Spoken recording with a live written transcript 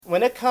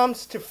when it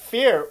comes to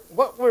fear,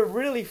 what we're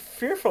really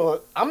fearful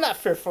of, I'm not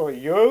fearful of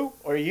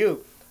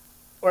you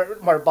or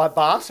my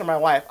boss or my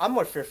wife. I'm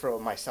more fearful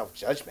of my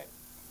self-judgment.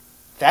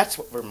 That's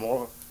what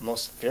we're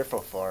most fearful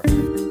for.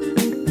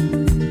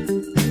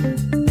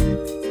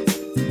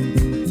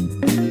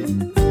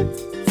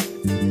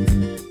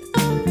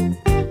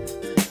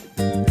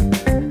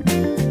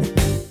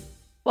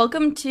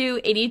 Welcome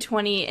to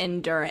 80/20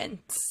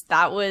 Endurance.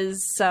 That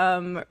was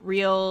some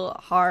real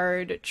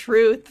hard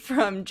truth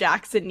from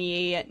Jackson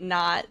Yee,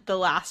 not the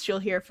last you'll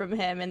hear from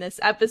him in this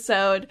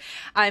episode.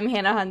 I'm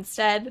Hannah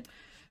Hunstead.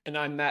 And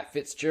I'm Matt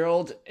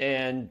Fitzgerald.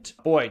 And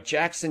boy,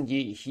 Jackson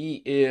Yee,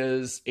 he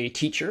is a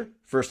teacher,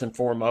 first and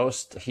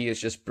foremost. He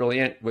is just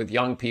brilliant with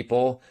young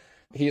people.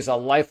 He's a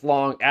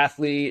lifelong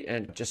athlete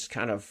and just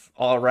kind of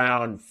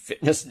all-around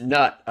fitness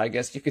nut, I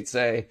guess you could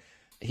say.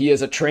 He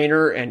is a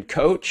trainer and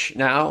coach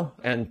now,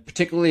 and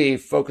particularly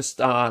focused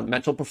on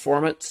mental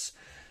performance,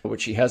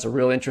 which he has a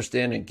real interest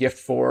in and gift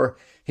for.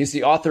 He's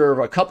the author of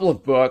a couple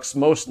of books,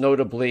 most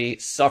notably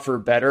Suffer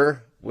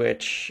Better,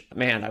 which,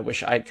 man, I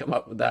wish I'd come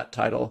up with that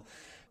title.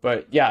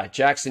 But yeah,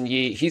 Jackson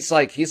Yee, he's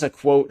a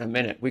quote a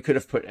minute. We could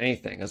have put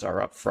anything as our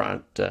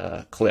upfront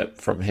clip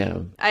from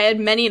him. I had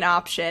many an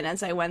option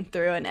as I went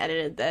through and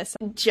edited this.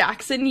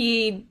 Jackson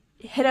Yee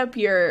hit up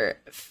your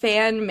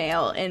fan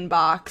mail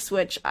inbox,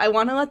 which I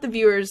want to let the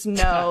viewers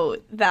know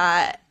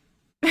that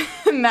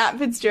Matt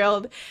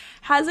Fitzgerald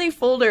has a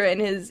folder in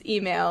his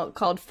email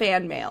called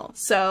fan mail.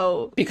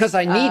 So because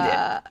I need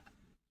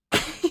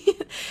it.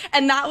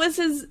 And that was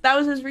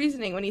his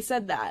reasoning when he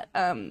said that.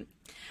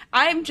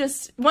 I'm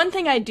just, one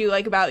thing I do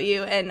like about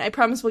you, and I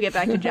promise we'll get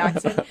back to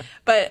Jackson,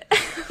 but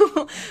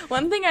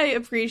one thing I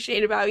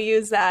appreciate about you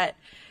is that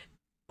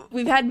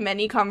we've had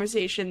many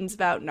conversations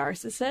about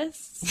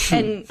narcissists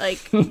and like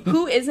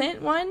who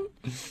isn't one,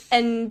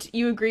 and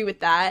you agree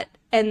with that,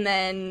 and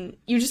then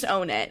you just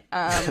own it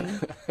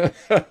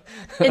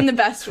in the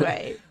best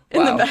way.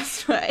 In the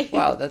best way.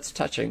 Wow, that's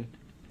touching.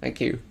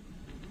 Thank you.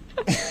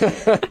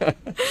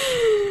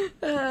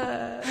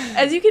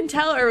 As you can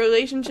tell, our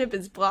relationship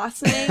is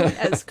blossoming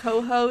as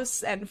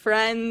co-hosts and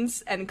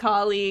friends and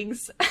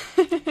colleagues.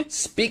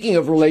 Speaking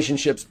of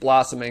relationships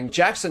blossoming,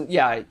 Jackson,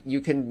 yeah, you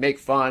can make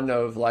fun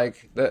of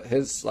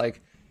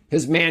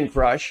his man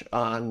crush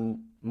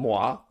on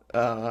moi,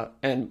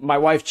 and my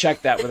wife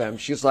checked that with him.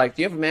 She's like,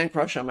 "Do you have a man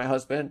crush on my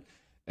husband?"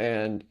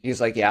 And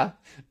he's like, "Yeah."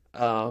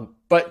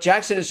 But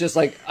Jackson is just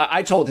like,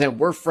 I told him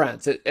we're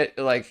friends.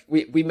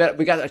 We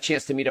got a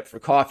chance to meet up for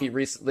coffee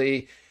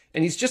recently,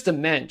 and he's just a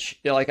mensch.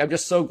 I'm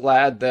just so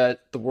glad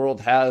that the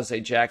world has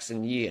a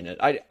Jackson Yee in it.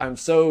 I'm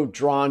so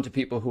drawn to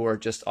people who are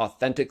just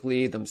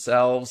authentically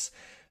themselves.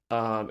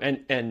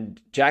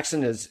 And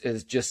Jackson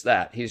is just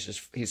that.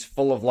 He's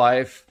full of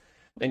life,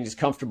 and he's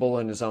comfortable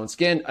in his own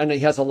skin, and he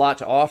has a lot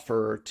to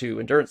offer to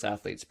endurance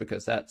athletes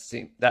because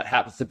that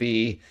happens to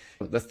be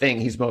the thing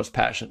he's most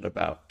passionate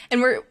about.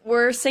 And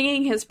we're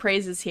singing his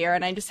praises here,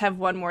 and I just have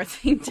one more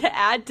thing to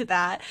add to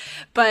that.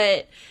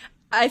 But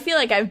I feel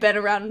like I've been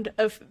around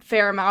a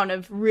fair amount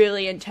of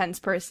really intense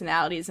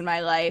personalities in my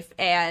life,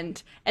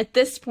 and at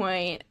this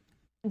point,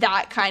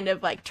 that kind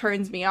of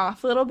turns me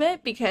off a little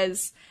bit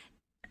because,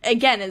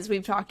 again, as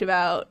we've talked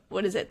about,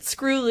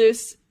 screw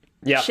loose.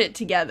 Yep. Shit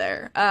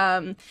together.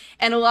 And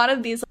a lot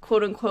of these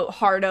quote unquote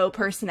hardo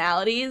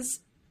personalities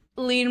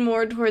lean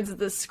more towards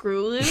the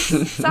screw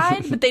loose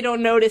side, but they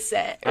don't notice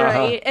it,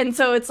 right? Uh-huh. And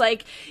so it's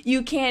like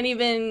you can't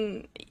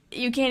even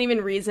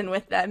reason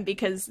with them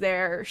because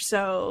they're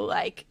so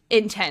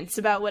intense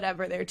about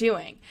whatever they're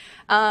doing.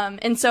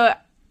 And so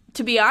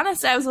to be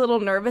honest, I was a little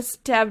nervous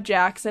to have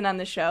Jackson on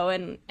the show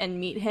and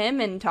meet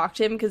him and talk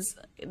to him because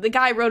the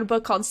guy wrote a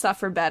book called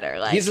Suffer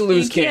Better. He's a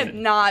loose cannon. You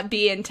can't not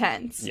be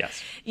intense.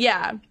 Yes.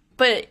 Yeah.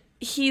 But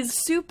he's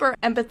super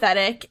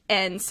empathetic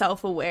and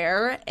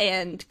self-aware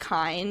and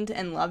kind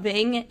and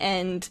loving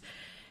and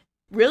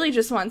really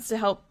just wants to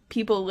help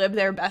people live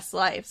their best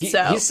lives.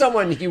 He's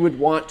someone you would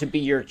want to be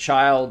your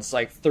child's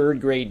third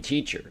grade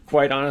teacher,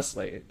 quite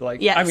honestly.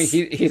 Yes. I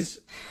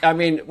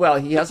mean,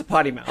 he has a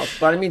potty mouth,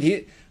 but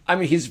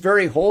he's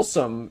very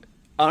wholesome,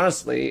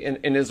 honestly,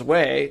 in his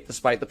way,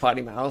 despite the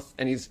potty mouth,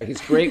 and he's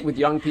great with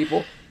young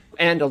people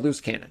and a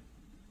loose cannon.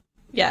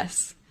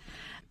 Yes.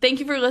 Thank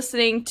you for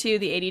listening to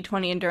the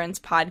 80/20 Endurance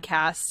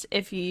podcast.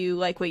 If you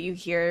like what you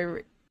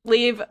hear,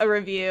 leave a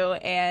review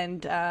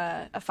and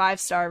a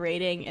 5-star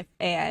rating.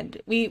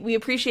 And we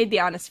appreciate the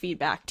honest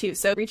feedback, too.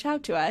 So reach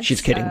out to us. She's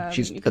kidding. That's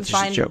just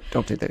a joke.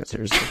 Don't take that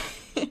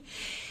seriously.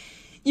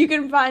 You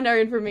can find our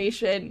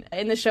information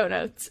in the show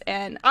notes,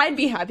 and I'd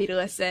be happy to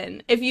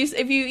listen. If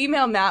you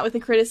email Matt with a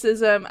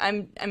criticism,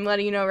 I'm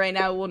letting you know right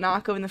now, it will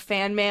not go in the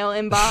fan mail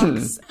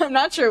inbox. I'm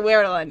not sure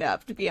where it'll end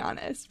up, to be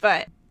honest,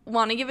 but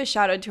want to give a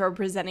shout out to our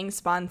presenting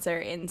sponsor,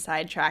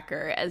 Inside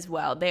Tracker, as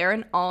well. They are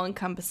an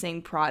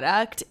all-encompassing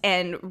product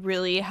and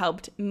really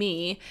helped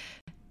me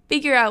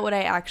figure out what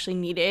I actually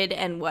needed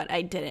and what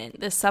I didn't.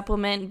 The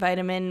supplement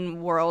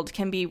vitamin world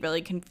can be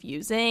really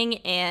confusing,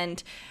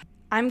 and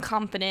I'm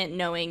confident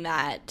knowing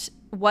that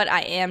what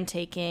I am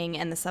taking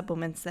and the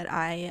supplements that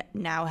I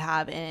now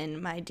have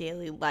in my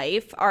daily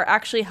life are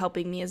actually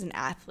helping me as an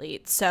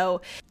athlete. So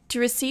to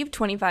receive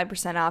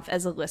 25% off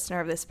as a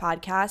listener of this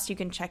podcast, you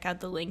can check out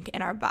the link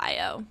in our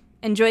bio.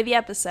 Enjoy the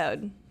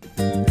episode.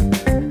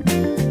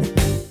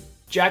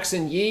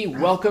 Jackson Yee,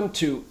 welcome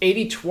to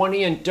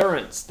 80/20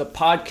 Endurance, the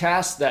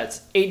podcast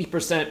that's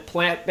 80%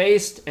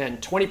 plant-based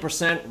and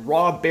 20%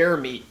 raw bear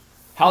meat.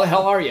 How the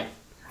hell are you?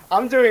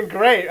 I'm doing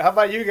great. How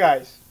about you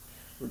guys?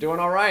 We're doing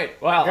all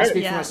right. Well, I'll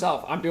speak Yeah. for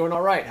myself. I'm doing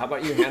all right. How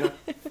about you, Hannah?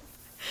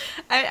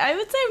 I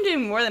would say I'm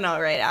doing more than all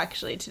right,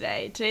 actually,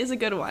 today. Today's a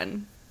good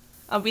one.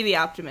 I'll be the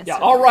optimist. Yeah,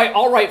 all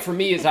right for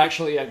me is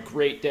actually a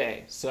great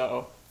day.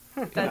 So,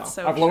 That's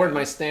so I've lowered true.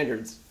 my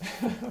standards.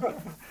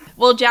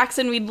 Well,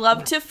 Jackson, we'd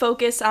love to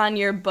focus on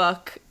your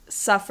book,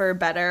 Suffer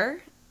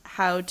Better,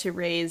 How to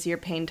Raise Your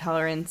Pain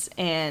Tolerance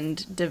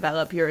and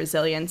Develop Your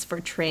Resilience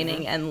for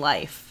Training and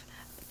Life.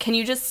 Can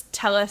you just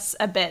tell us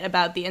a bit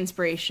about the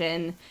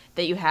inspiration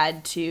that you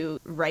had to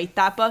write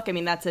that book? I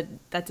mean, that's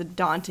a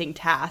daunting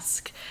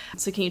task.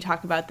 So can you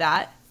talk about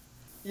that?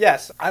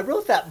 Yes, I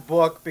wrote that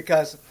book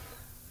because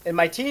in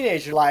my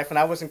teenager life, when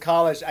I was in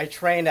college, I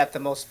trained at the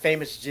most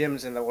famous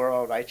gyms in the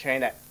world. I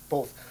trained at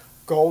both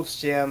Gold's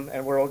Gym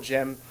and World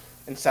Gym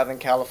in Southern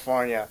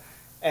California.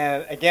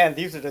 And again,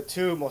 these are the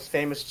two most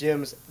famous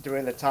gyms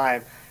during the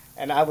time.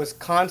 And I was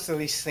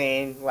constantly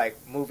seeing like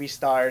movie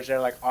stars there,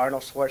 like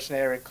Arnold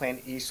Schwarzenegger,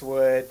 Clint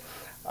Eastwood,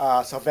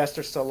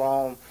 Sylvester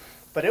Stallone.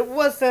 But it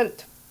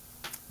wasn't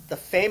the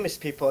famous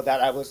people that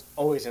I was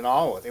always in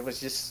awe with. It was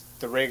just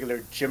the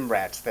regular gym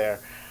rats there.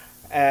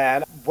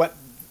 And what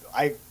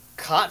I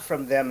caught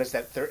from them is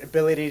that their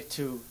ability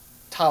to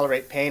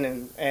tolerate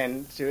pain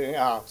and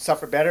to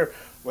suffer better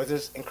was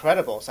just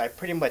incredible. So I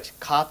pretty much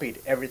copied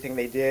everything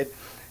they did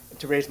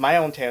to raise my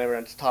own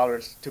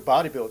tolerance to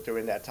bodybuild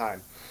during that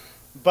time.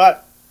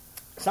 But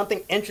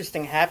something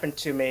interesting happened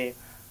to me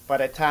by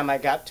the time I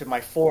got to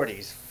my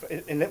 40s.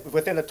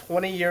 Within the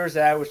 20 years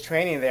that I was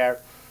training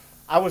there,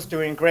 I was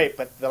doing great.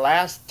 But the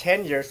last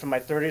 10 years, from my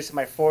 30s to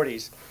my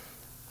 40s,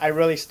 I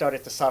really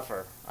started to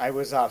suffer. I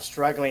was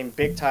struggling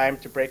big time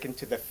to break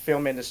into the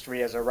film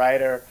industry as a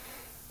writer.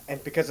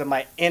 And because of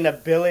my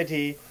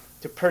inability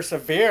to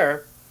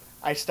persevere,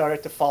 I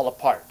started to fall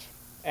apart.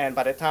 And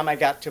by the time I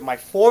got to my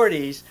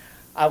 40s,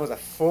 I was a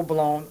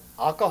full-blown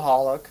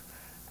alcoholic,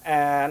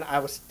 and I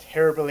was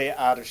terribly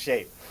out of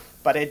shape.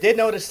 But I did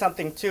notice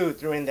something too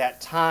during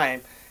that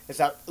time, is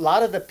that a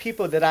lot of the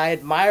people that I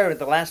admire in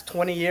the last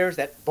 20 years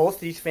at both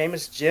these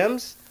famous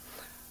gyms,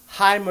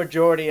 high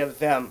majority of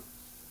them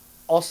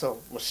also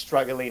were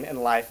struggling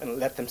in life and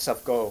let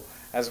themselves go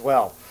as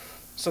well.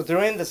 So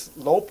during this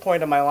low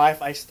point of my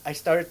life, I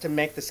started to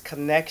make this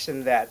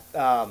connection that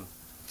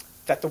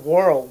that the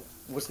world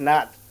was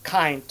not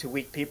kind to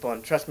weak people.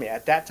 And trust me,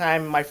 at that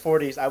time in my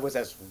 40s, I was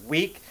as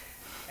weak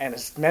and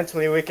as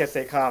mentally weak as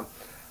they come.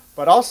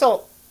 But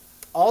also,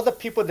 all the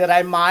people that I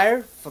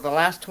admire for the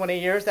last 20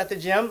 years at the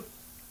gym,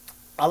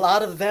 a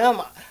lot of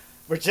them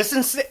were just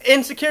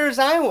insecure as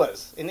I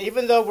was. And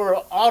even though we're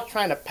all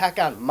trying to pack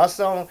on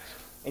muscle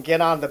and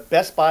get on the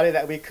best body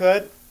that we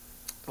could,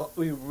 what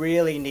we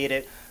really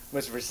needed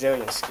was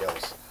resilience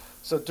skills.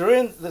 So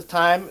during the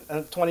time,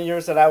 20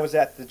 years that I was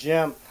at the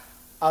gym,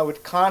 I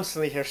would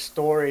constantly hear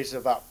stories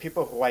about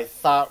people who I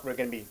thought were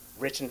going to be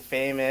rich and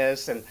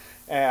famous,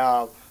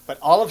 but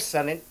all of a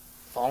sudden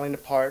falling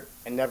apart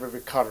and never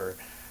recover.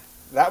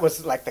 That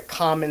was like the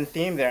common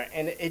theme there.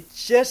 And it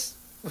just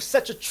was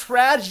such a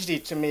tragedy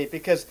to me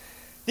because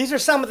these are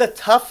some of the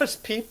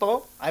toughest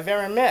people I've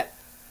ever met.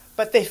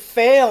 But they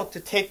failed to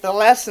take the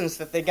lessons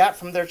that they got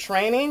from their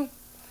training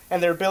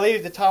and their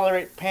ability to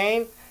tolerate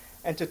pain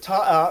and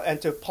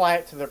to apply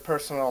it to their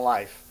personal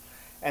life.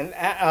 And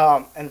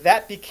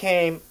that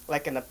became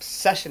like an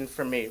obsession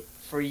for me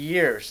for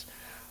years.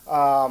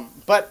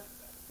 But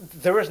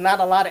there was not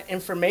a lot of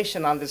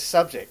information on this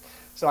subject.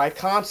 So I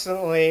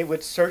constantly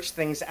would search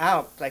things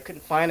out, but I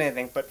couldn't find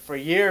anything. But for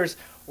years,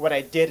 what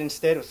I did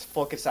instead was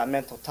focus on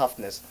mental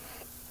toughness.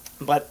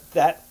 But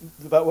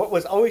what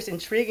was always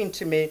intriguing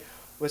to me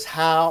was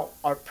how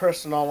our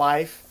personal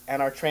life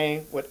and our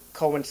training would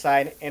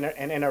coincide and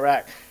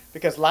interact.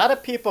 Because a lot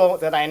of people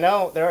that I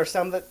know, there are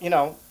some that,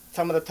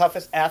 some of the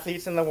toughest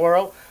athletes in the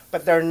world,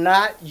 but they're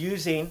not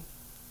using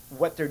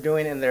what they're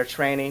doing in their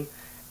training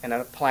and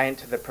applying it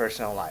to their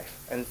personal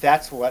life. And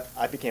that's what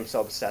I became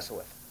so obsessed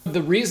with.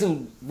 The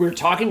reason we're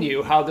talking to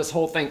you, how this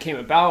whole thing came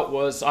about,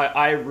 was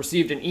I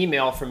received an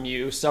email from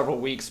you several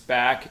weeks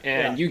back,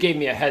 and you gave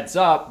me a heads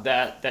up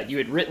that you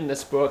had written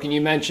this book, and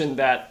you mentioned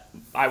that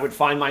I would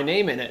find my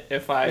name in it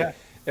if I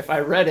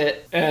read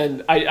it,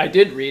 and I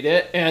did read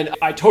it, and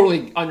I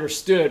totally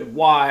understood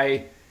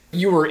why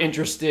you were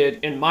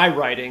interested in my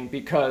writing,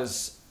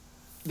 because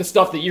the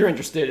stuff that you're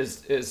interested in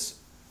is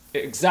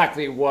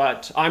exactly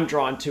what I'm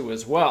drawn to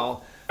as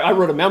well. I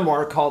wrote a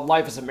memoir called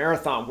Life is a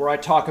Marathon, where I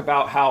talk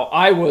about how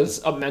I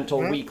was a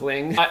mental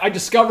weakling. I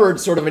discovered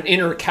sort of an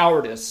inner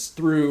cowardice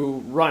through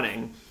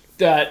running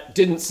that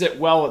didn't sit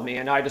well with me,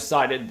 and I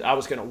decided I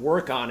was going to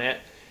work on it.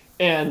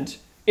 And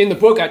in the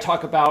book, I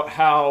talk about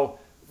how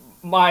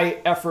my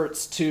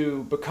efforts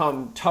to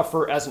become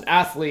tougher as an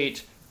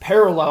athlete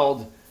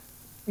paralleled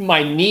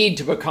my need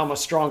to become a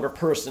stronger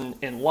person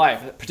in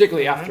life,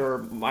 particularly after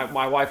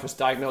my wife was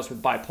diagnosed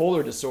with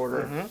bipolar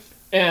disorder.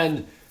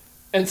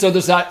 And so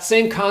there's that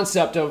same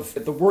concept of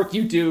the work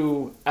you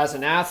do as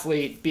an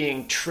athlete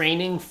being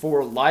training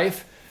for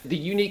life. The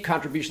unique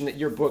contribution that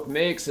your book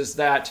makes is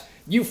that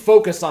you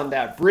focus on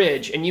that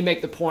bridge and you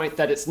make the point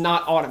that it's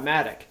not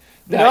automatic,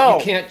 that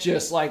you can't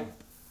just like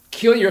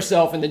kill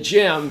yourself in the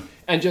gym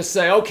and just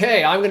say,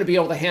 okay, I'm going to be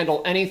able to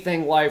handle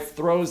anything life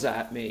throws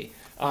at me.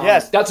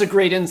 Yes. That's a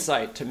great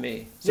insight to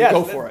me. So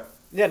go for it.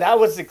 Yeah, that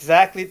was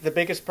exactly the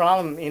biggest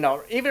problem.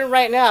 Even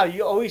right now,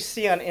 you always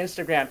see on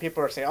Instagram,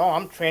 people are saying, oh,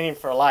 I'm training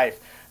for life.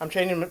 I'm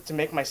training to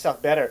make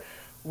myself better.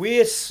 We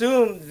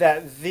assume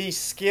that these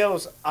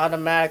skills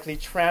automatically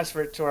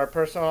transfer to our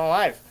personal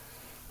life.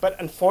 But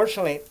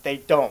unfortunately, they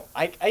don't.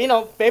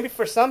 Maybe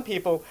for some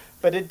people,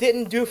 but it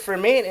didn't do for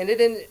me. And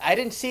I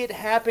didn't see it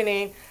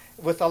happening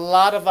with a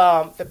lot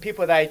of the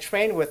people that I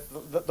trained with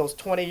those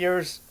 20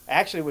 years,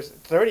 actually it was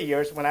 30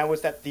 years when I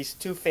was at these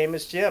two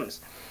famous gyms.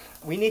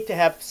 We need to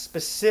have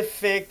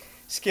specific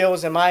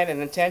skills in mind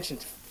and intention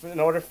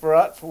in order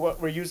for what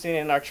we're using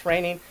in our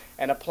training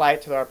and apply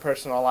it to our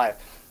personal life.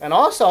 And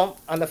also,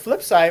 on the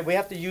flip side, we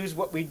have to use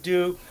what we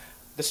do,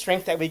 the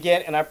strength that we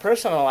get in our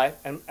personal life,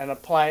 and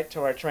apply it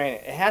to our training.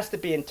 It has to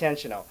be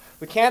intentional.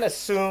 We can't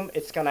assume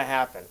it's going to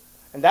happen.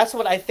 And that's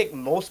what I think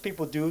most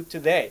people do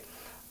today.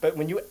 But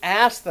when you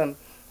ask them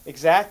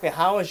exactly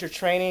how is your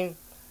training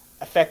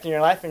affecting your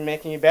life and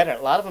making you better,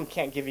 a lot of them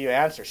can't give you an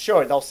answer.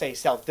 Sure, they'll say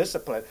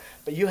self-discipline,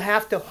 but you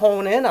have to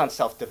hone in on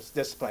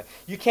self-discipline.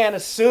 You can't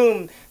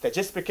assume that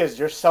just because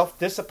you're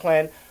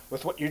self-disciplined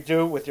with what you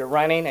do with your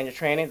running and your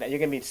training that you're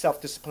going to be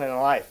self-disciplined in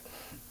life.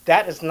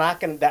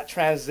 That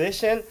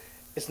transition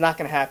is not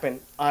going to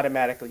happen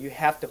automatically. You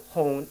have to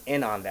hone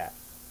in on that.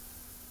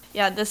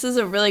 Yeah, this is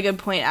a really good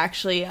point,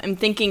 actually. I'm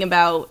thinking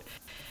about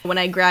when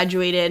I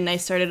graduated and I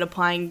started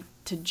applying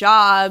to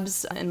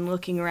jobs and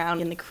looking around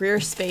in the career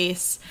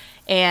space.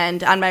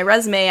 And on my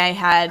resume, I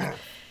had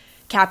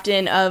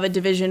captain of a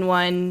Division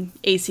I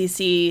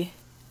ACC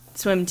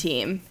swim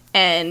team.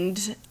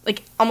 And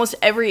like almost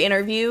every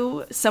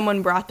interview,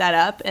 someone brought that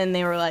up and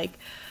they were like,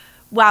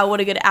 wow, what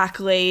a good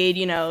accolade.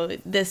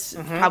 This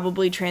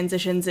probably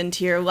transitions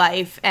into your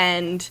life.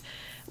 And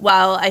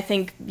while I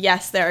think,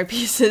 yes, there are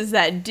pieces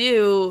that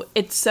do,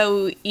 it's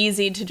so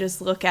easy to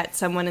just look at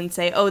someone and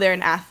say, oh, they're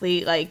an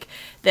athlete, like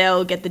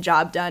they'll get the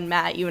job done.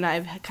 Matt, you and I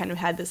have kind of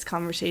had this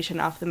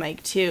conversation off the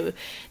mic too,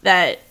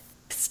 that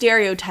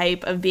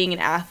stereotype of being an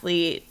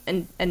athlete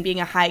and being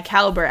a high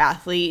caliber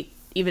athlete,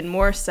 even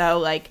more so,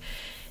 like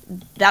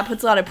that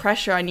puts a lot of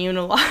pressure on you in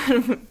a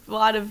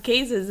lot of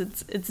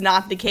cases. It's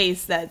not the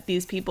case that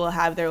these people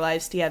have their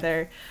lives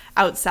together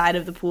outside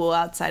of the pool,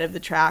 outside of the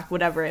track,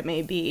 whatever it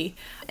may be.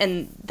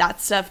 And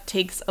that stuff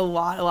takes a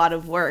lot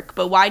of work.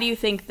 But why do you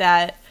think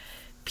that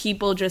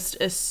people just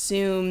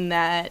assume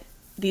that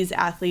these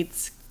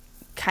athletes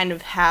kind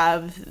of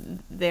have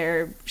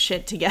their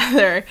shit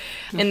together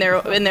in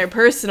their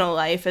personal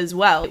life as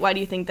well? Why do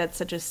you think that's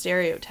such a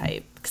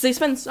stereotype? Because they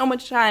spend so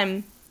much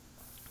time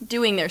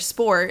doing their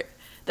sport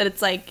that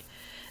it's like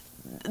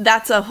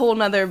that's a whole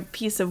nother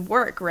piece of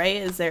work, right?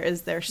 Is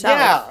their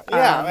self?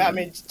 Yeah. I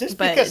mean, just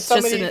because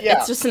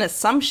it's just an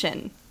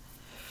assumption.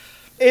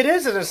 It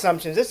is an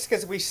assumption. Just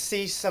because we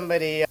see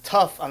somebody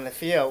tough on the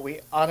field, we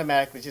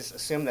automatically just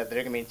assume that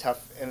they're going to be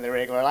tough in their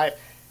regular life.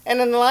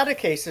 And in a lot of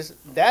cases,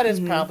 that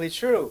is probably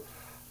true,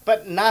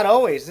 but not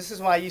always. This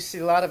is why you see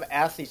a lot of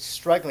athletes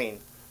struggling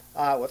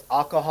with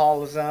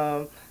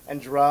alcoholism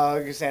and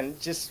drugs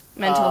and just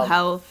mental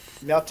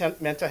health.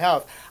 Mental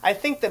health. I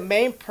think the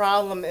main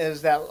problem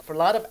is that for a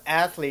lot of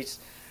athletes,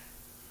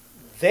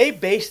 they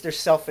base their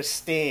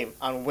self-esteem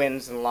on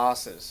wins and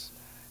losses.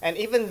 And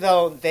even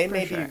though they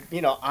may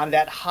be, on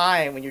that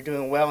high when you're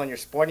doing well in your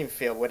sporting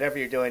field, whatever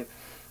you're doing,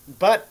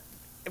 but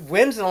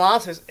wins and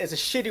losses is a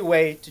shitty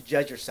way to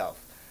judge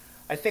yourself.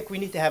 I think we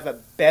need to have a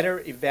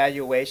better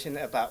evaluation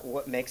about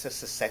what makes us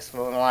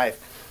successful in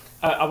life.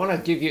 I want to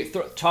give you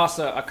toss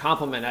a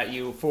compliment at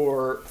you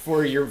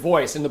for your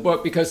voice in the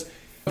book, because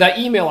that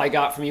email I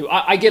got from you,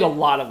 I get a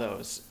lot of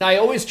those. I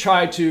always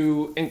try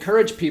to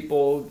encourage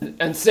people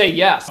and say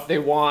yes, they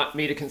want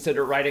me to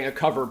consider writing a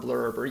cover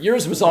blurb, or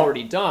yours was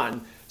already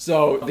done.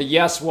 So the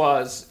yes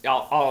was,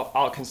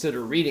 I'll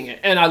consider reading it.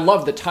 And I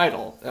love the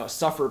title,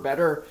 Suffer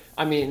Better.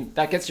 I mean,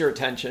 that gets your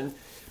attention.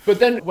 But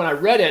then when I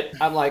read it,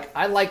 I'm like,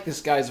 I like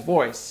this guy's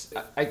voice.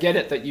 I get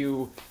it that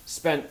you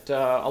spent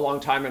a long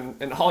time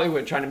in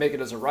Hollywood trying to make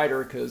it as a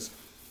writer, because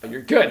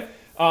you're good.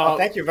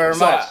 Thank you very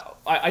much.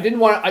 I didn't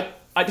want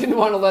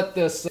to let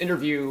this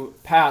interview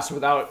pass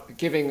without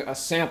giving a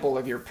sample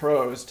of your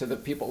prose to the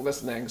people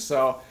listening.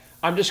 So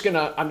I'm just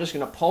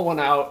gonna pull one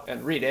out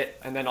and read it,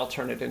 and then I'll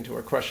turn it into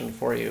a question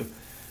for you.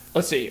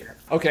 Let's see here.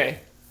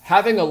 Okay.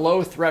 Having a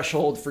low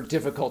threshold for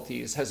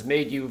difficulties has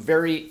made you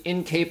very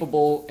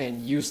incapable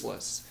and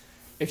useless.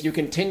 If you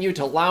continue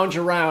to lounge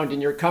around in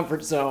your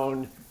comfort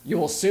zone, you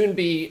will soon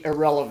be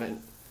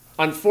irrelevant.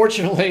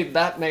 Unfortunately,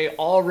 that may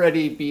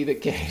already be the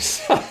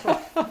case.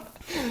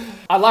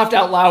 I laughed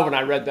out loud when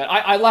I read that.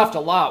 I laughed a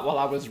lot while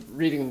I was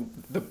reading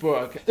the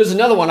book. There's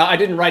another one, I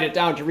didn't write it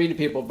down to read to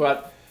people,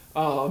 but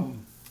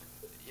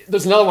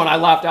there's another one I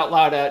laughed out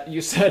loud at. You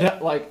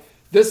said, like,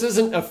 this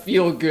isn't a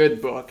feel-good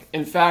book.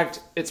 In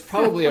fact, it's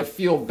probably a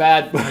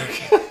feel-bad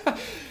book.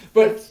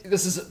 But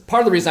this is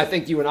part of the reason I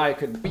think you and I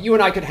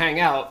could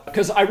hang out,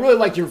 because I really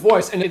like your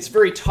voice, and it's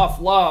very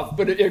tough love,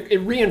 but it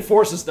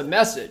reinforces the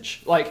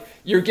message. Like,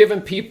 you're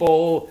giving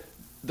people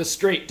the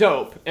straight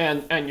dope,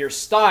 and your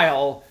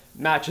style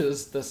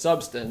matches the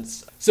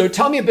substance. So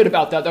tell me a bit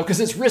about that, though, because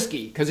it's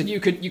risky, because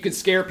you could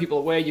scare people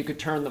away, you could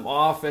turn them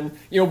off, and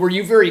were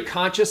you very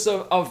conscious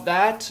of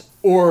that,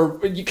 or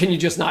can you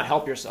just not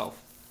help yourself?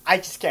 I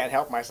just can't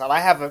help myself. I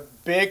have a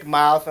big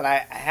mouth, and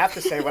I have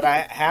to say what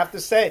I have to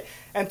say.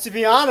 And to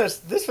be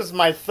honest, this was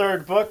my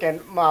third book,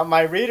 and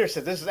my reader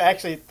said this is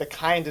actually the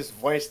kindest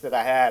voice that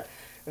I had.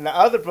 In the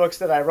other books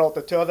that I wrote,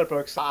 the two other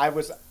books, I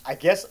was, I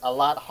guess, a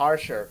lot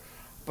harsher.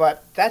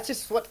 But that's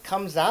just what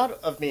comes out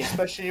of me,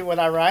 especially when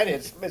I write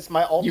it. It's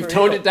my alter ego. You've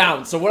toned it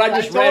down. So what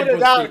I just read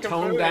was the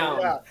toned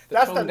down. Yeah.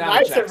 That's the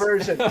nicer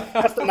version.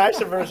 That's the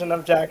nicer version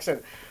of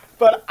Jackson.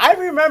 But I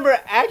remember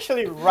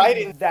actually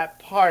writing that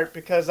part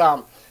because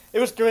it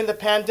was during the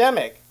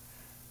pandemic.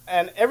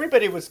 And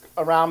everybody was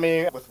around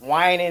me with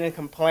whining and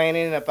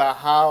complaining about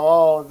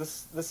how,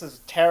 this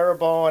is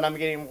terrible and I'm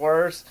getting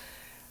worse.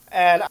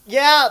 And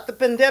yeah, the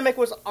pandemic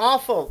was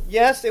awful.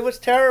 Yes, it was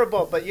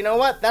terrible. But you know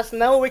what? That's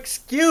no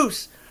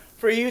excuse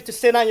for you to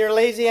sit on your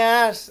lazy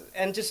ass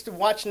and just to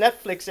watch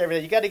Netflix every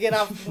day. You got to get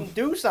out and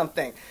do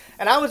something.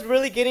 And I was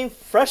really getting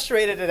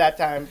frustrated at that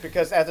time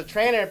because as a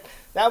trainer,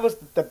 that was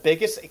the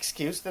biggest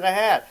excuse that I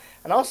had.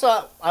 And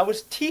also, I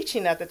was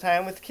teaching at the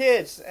time with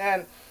kids.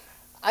 And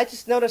I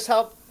just noticed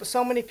how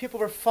so many people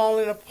were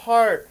falling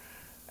apart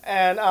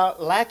and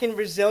lacking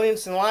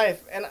resilience in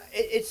life. And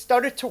it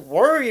started to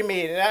worry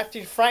me. It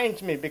actually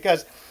frightened me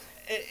because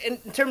in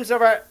terms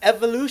of our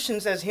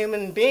evolutions as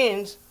human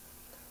beings,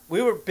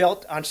 we were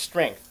built on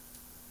strength,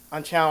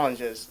 on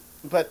challenges.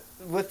 But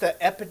with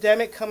the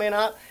epidemic coming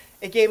up,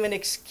 it gave an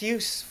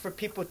excuse for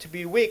people to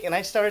be weak. And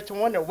I started to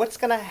wonder, what's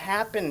going to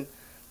happen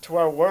to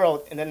our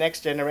world in the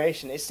next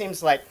generation? It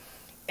seems like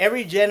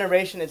every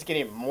generation is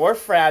getting more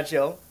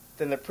fragile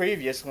than the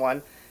previous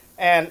one.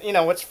 And,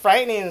 what's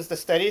frightening is the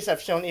studies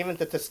have shown even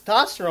the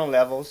testosterone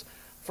levels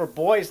for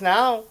boys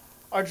now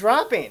are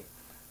dropping.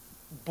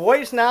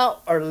 Boys now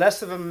are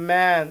less of a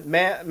man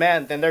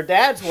than their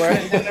dads were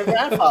and than their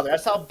grandfather.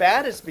 That's how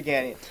bad it's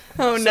beginning.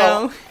 Oh,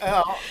 so,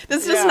 no.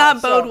 This does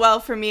not bode well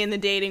for me in the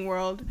dating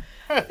world.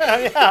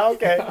 Yeah,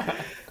 okay.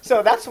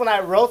 So that's when I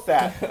wrote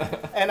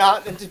that. And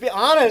to be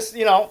honest,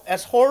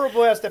 as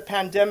horrible as the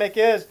pandemic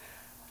is,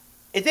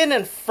 it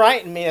didn't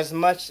frighten me as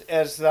much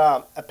as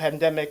a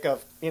pandemic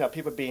of,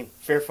 people being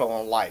fearful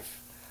in life.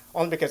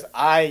 Only because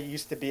I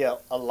used to be a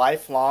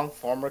lifelong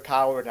former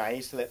coward, and I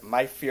used to let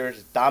my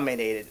fears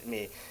dominated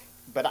me.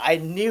 But I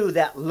knew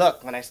that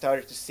look when I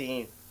started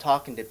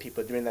talking to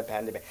people during the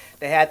pandemic.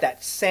 They had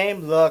that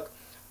same look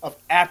of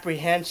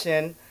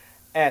apprehension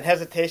and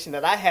hesitation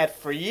that I had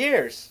for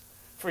years,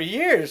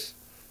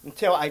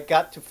 until I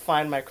got to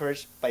find my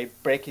courage by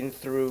breaking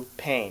through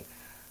pain.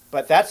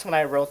 But that's when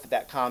I wrote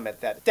that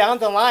comment that down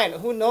the line,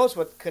 who knows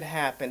what could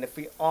happen if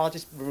we all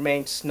just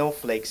remain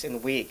snowflakes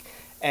and weak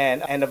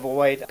and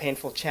avoid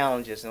painful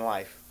challenges in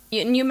life.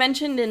 You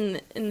mentioned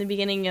in the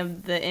beginning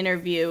of the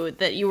interview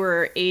that you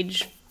were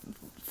age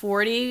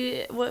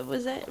 40, what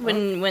was it?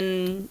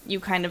 When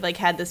you kind of like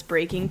had this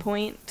breaking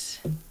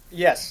point?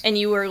 Yes. And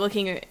you were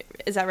looking,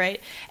 is that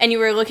right? And you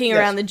were looking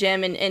around the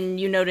gym and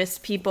you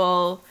noticed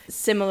people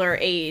similar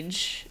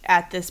age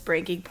at this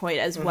breaking point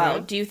as well.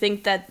 Do you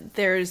think that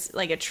there's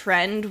like a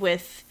trend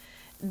with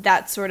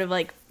that sort of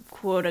like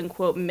quote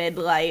unquote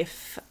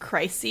midlife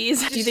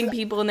crises? Do you think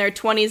people in their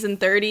 20s and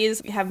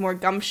 30s have more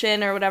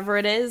gumption or whatever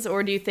it is?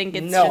 Or do you think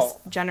it's just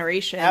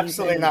generations?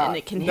 Absolutely not. And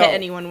it can hit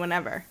anyone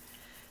whenever?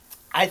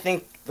 I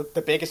think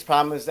the biggest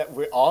problem is that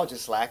we all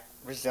just lack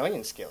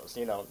resilience skills.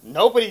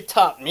 Nobody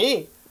taught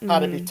me how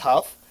to be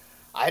tough.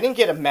 I didn't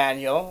get a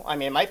manual. I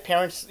mean, my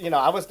parents,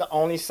 I was the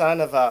only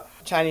son of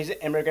Chinese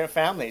immigrant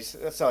families.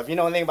 So if you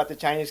know anything about the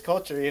Chinese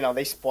culture,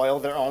 they spoil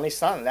their only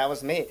son. That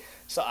was me.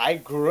 So I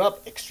grew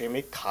up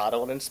extremely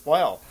coddled and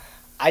spoiled.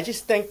 I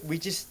just think we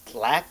just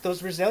lack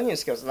those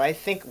resilience skills. And I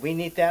think we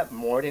need that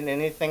more than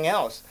anything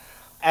else.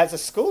 As a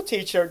school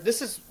teacher,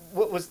 this is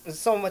what was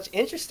so much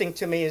interesting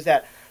to me is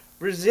that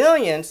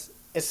resilience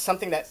is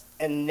something that's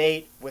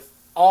innate with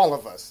all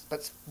of us.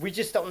 But we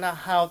just don't know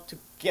how to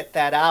get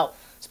that out,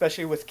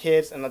 especially with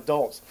kids and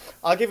adults.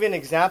 I'll give you an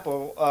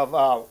example of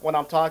what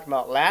I'm talking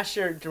about. Last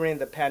year during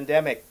the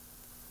pandemic,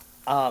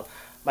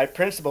 my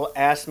principal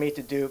asked me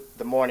to do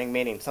the morning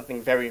meeting,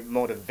 something very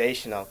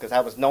motivational, because I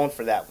was known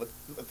for that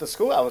with the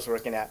school I was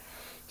working at.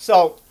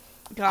 So,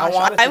 gosh,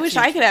 I wish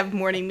I could have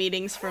morning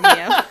meetings from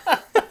you.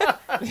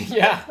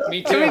 Yeah,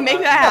 me too. Can we make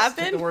that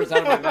happen? Take the words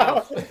out of my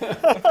mouth.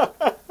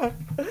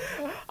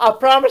 I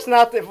promise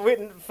not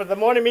to, for the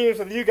morning meetings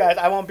with you guys,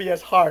 I won't be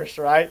as harsh,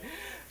 right?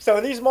 So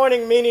in these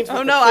morning meetings with Oh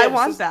the no, kids, I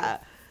want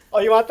that. Oh,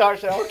 you want the art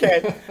show?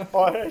 Okay.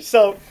 All right.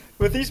 So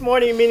with these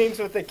morning meetings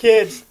with the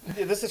kids,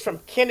 this is from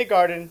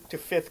kindergarten to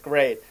 5th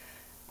grade.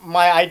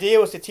 My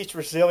idea was to teach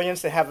resilience,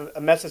 to have a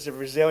message of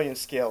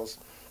resilience skills.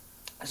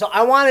 So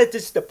I wanted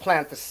just to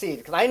plant the seed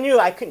because I knew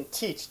I couldn't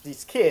teach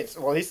these kids,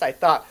 or at least I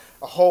thought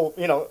a whole,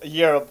 a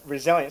year of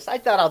resilience. I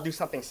thought I'll do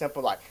something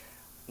simple like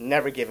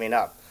never giving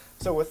up.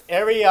 So with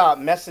every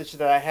message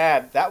that I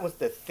had, that was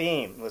the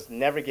theme, was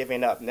never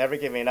giving up, never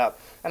giving up.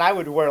 And I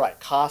would wear like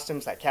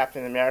costumes like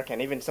Captain America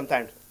and even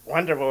sometimes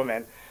Wonder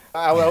Woman.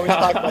 I would always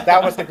talk about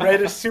that was the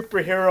greatest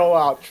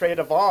superhero trait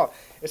of all,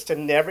 is to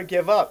never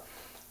give up.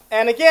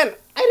 And again,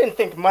 I didn't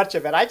think much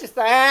of it. I just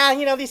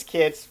thought, these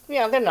kids,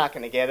 they're not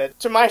going to get it.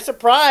 To my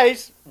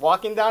surprise,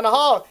 walking down the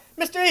hall,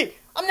 Mr. E,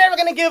 I'm never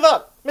going to give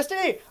up. Mr.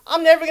 E,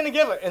 I'm never going to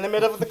give up. In the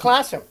middle of the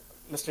classroom,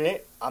 Mr.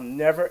 E, I'm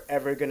never,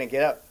 ever going to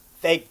get up.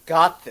 They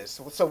got this.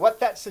 So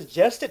what that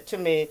suggested to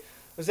me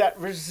was that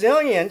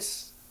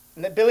resilience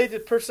and the ability to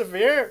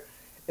persevere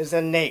is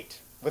innate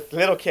with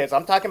little kids.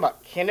 I'm talking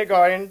about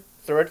kindergarten,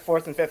 3rd,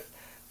 4th, and 5th.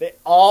 They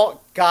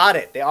all got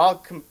it. They all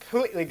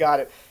completely got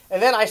it.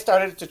 And then I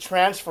started to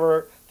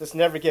transfer this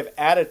never give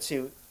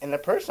attitude in the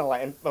personal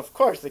life. And of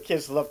course, the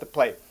kids love to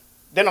play.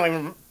 They don't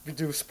even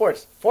do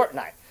sports.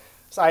 Fortnite.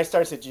 So I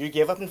started to say, do you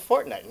give up in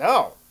Fortnite?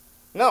 No,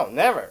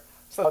 never.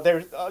 So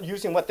they're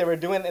using what they were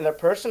doing in their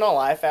personal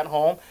life at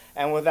home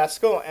and with at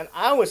school. And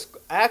I was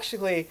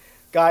actually,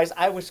 guys,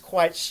 I was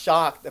quite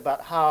shocked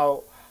about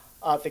how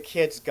the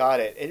kids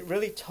got it. It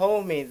really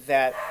told me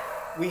that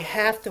we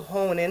have to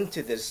hone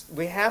into this.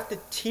 We have to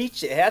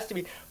teach it. It has to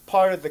be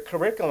part of the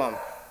curriculum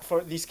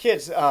for these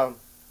kids.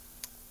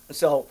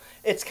 So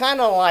it's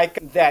kind of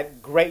like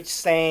that great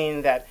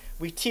saying that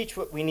we teach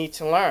what we need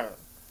to learn.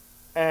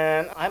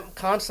 And I'm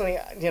constantly,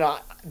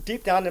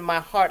 deep down in my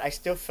heart, I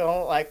still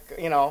feel like,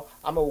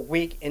 I'm a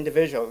weak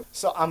individual.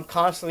 So I'm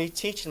constantly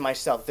teaching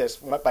myself this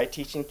by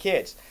teaching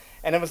kids.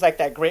 And it was like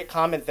that great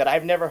comment that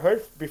I've never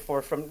heard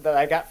before that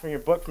I got from your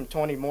book from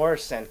Toni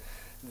Morrison,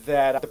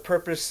 that the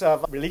purpose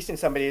of releasing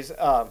somebody is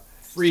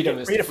freedom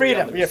is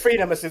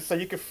so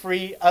you could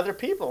free other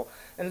people.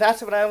 And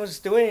that's what I was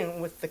doing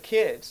with the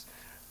kids,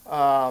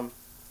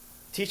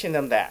 teaching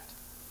them that.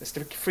 Is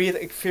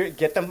to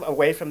get them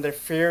away from their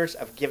fears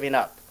of giving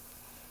up.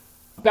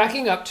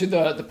 Backing up to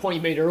the point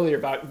you made earlier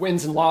about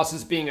wins and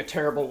losses being a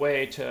terrible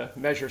way to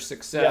measure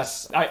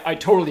success, yes. I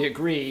totally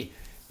agree.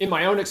 In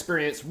my own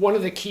experience, one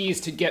of the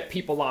keys to get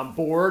people on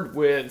board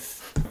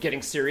with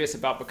getting serious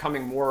about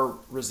becoming more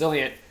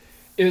resilient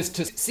is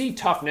to see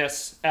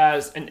toughness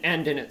as an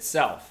end in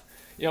itself.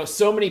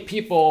 So many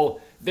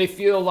people, they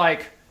feel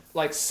like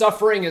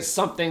suffering is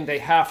something they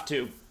have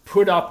to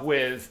put up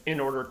with in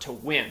order to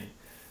win.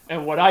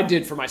 And what I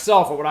did for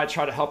myself, or what I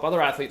try to help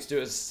other athletes do,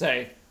 is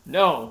say,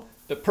 no,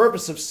 the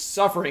purpose of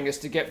suffering is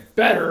to get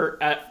better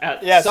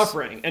at yes.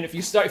 suffering. And if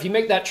you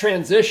make that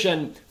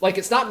transition, like,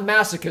 it's not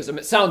masochism.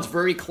 It sounds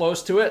very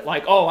close to it,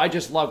 like, oh, I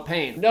just love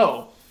pain.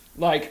 No,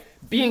 like,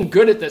 being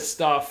good at this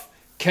stuff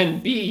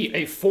can be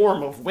a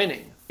form of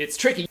winning. It's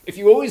tricky. If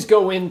you always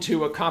go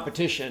into a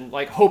competition,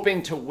 like,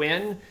 hoping to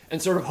win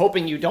and sort of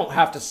hoping you don't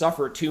have to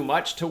suffer too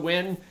much to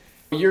win,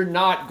 you're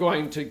not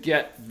going to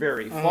get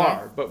very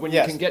far. But when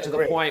you can get to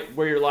the point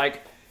where you're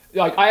like,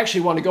 I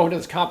actually want to go into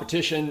this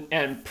competition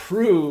and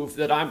prove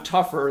that I'm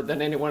tougher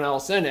than anyone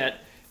else in it,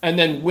 and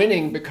then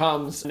winning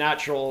becomes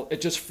natural.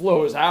 It just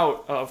flows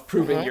out of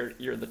proving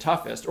you're the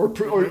toughest,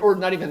 or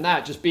not even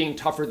that, just being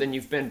tougher than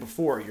you've been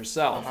before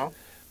yourself.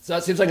 So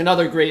that seems like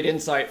another great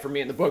insight for me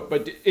in the book.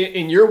 But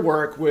in your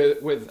work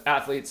with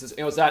athletes,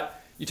 is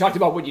that you talked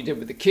about what you did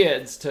with the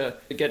kids to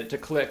get it to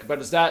click, but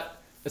is that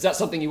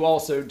something you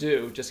also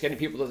do? Just getting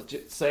people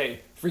to say,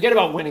 forget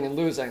about winning and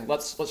losing.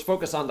 Let's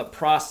focus on the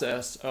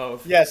process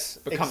of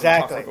becoming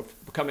tougher,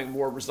 becoming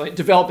more resilient,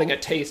 developing a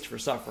taste for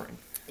suffering.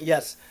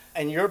 Yes.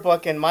 And your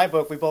book and my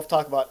book, we both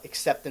talk about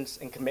acceptance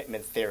and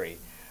commitment theory.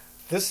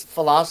 This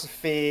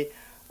philosophy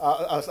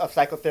of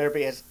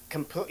psychotherapy has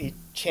completely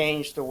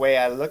changed the way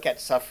I look at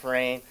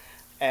suffering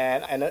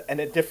and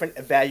a different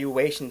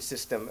evaluation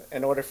system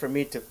in order for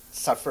me to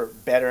suffer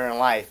better in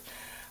life.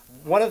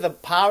 One of the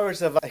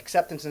powers of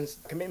acceptance and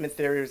commitment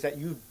theory is that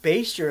you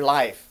base your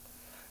life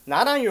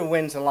not on your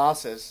wins and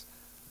losses,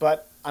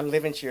 but on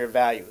living to your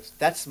values.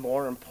 That's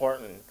more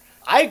important.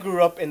 I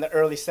grew up in the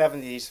early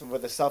 70s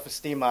with a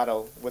self-esteem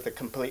model with a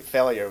complete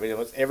failure.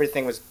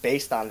 Everything was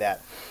based on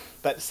that.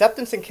 But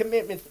acceptance and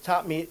commitment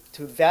taught me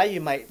to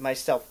value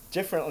myself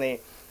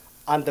differently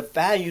on the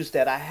values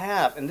that I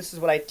have. And this is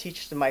what I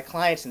teach to my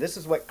clients, and this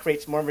is what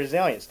creates more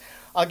resilience.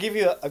 I'll give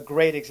you a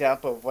great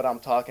example of what I'm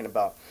talking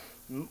about.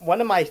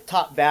 One of my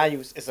top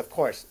values is, of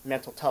course,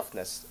 mental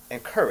toughness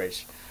and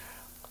courage.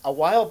 A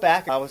while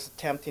back, I was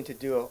attempting to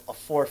do a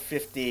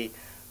 450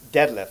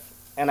 deadlift,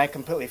 and I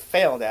completely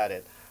failed at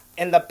it.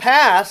 In the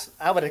past,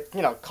 I would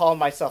have, called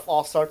myself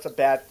all sorts of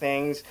bad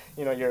things.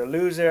 You're a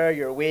loser,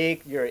 you're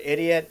weak, you're an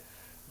idiot.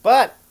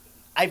 But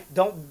I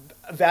don't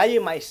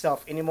value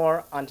myself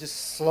anymore on just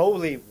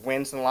slowly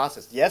wins and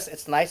losses. Yes,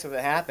 it's nice if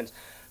it happens,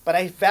 But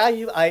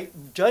I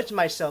judge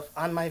myself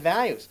on my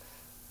values.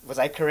 Was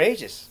I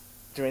courageous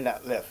during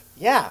that lift?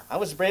 Yeah, I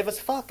was brave as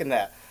fuck in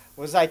that.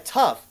 Was I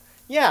tough?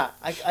 Yeah,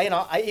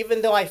 I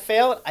even though I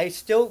failed, I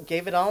still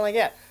gave it all I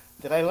got.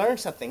 Did I learn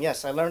something?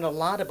 Yes, I learned a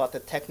lot about the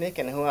technique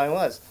and who I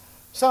was.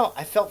 So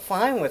I felt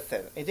fine with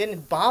it. It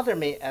didn't bother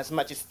me as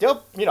much. It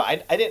still,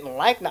 I didn't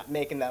like not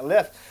making that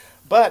lift.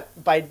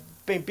 But by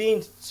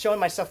showing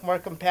myself more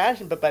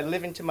compassion, but by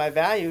living to my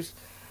values,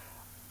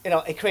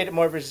 it created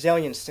more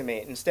resilience to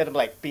me instead of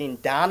like being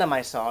down on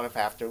myself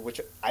after, which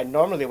I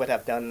normally would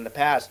have done in the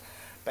past.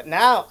 But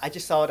now I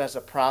just saw it as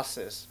a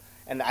process,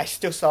 and I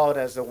still saw it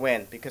as a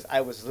win because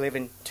I was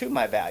living to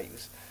my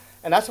values.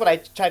 And that's what I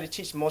try to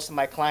teach most of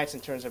my clients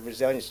in terms of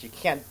resilience. You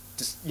can't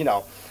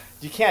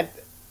you can't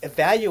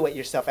evaluate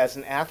yourself as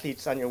an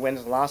athlete on your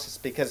wins and losses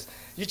because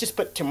you just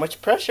put too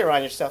much pressure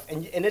on yourself,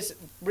 and it's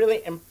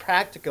really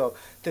impractical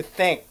to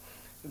think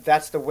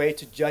that's the way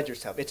to judge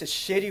yourself. It's a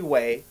shitty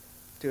way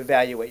to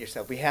evaluate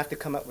yourself. We have to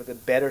come up with a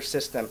better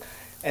system,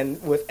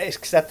 and with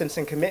acceptance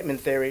and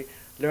commitment theory,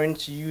 learning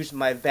to use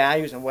my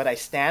values and what I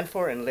stand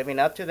for and living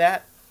up to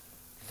that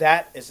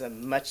is a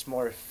much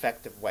more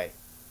effective way.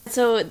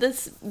 So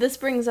this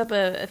brings up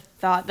a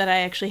thought that I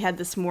actually had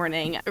this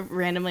morning,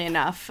 randomly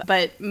enough.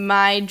 But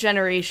my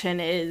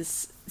generation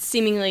is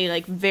seemingly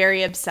like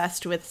very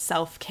obsessed with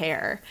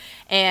self-care,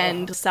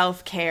 and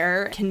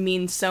self-care can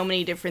mean so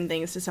many different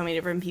things to so many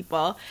different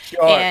people.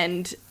 Sure.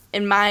 And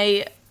in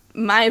my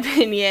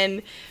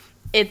opinion,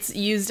 it's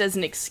used as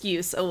an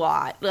excuse a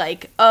lot.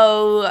 Like,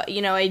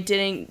 I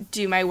didn't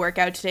do my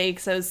workout today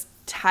because I was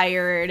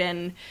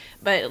tired,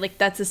 but like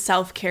that's a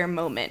self-care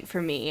moment for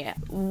me.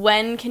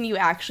 When can you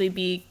actually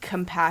be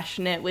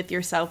compassionate with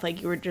yourself,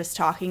 like you were just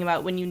talking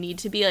about, when you need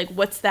to be? Like,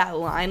 what's that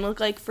line look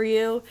like for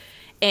you?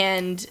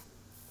 And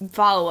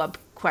follow-up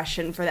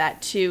question for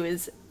that too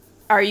is,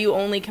 are you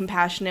only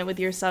compassionate with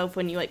yourself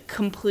when you like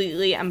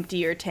completely empty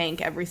your tank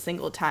every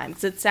single time?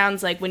 Because it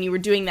sounds like when you were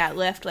doing that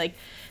lift, like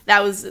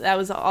that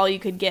was all you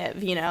could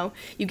give,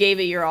 you gave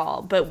it your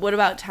all. But what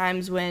about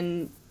times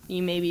when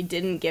you maybe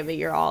didn't give it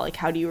your all? Like,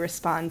 how do you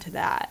respond to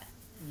that?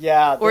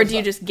 Yeah. Or do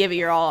you just give it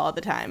your all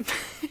the time?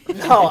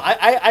 No,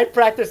 I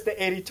practice the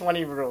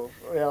 80-20 rule,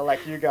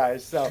 like you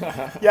guys. So,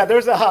 yeah,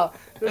 there's a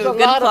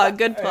lot of...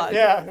 Good plug.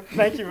 Yeah,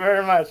 thank you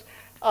very much.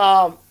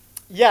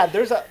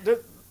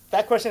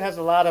 That question has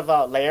a lot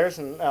of layers,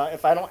 and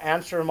if I don't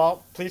answer them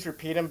all, please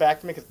repeat them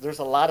back to me, because there's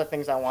a lot of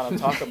things I want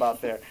to talk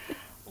about there.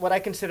 What I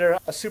consider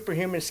a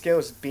superhuman skill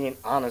is being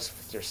honest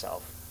with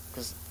yourself,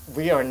 because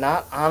we are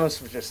not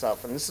honest with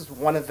yourself, and this is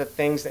one of the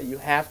things that you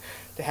have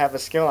to have a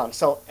skill on.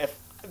 So if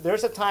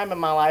there's a time in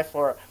my life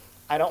where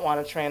I don't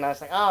want to train, I was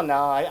like, oh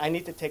no, I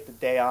need to take the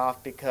day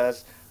off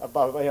because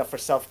for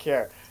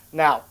self-care.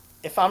 Now,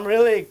 if I'm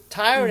really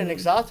tired and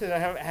exhausted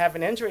and have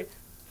an injury,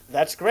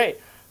 that's great.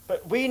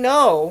 But we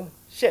know,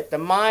 the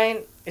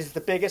mind is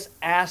the biggest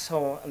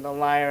asshole and the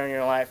liar in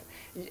your life.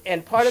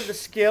 And part of the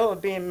skill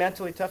of being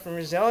mentally tough and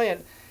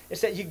resilient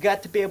is that you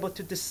got to be able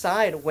to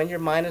decide when your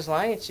mind is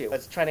lying to you.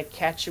 It's trying to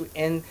catch you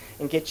in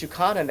and get you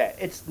caught in that.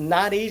 It's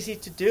not easy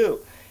to do.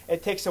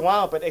 It takes a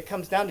while, but it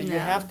comes down to you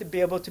have to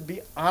be able to be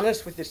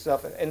honest with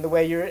yourself in the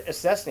way you're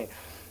assessing.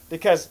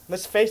 Because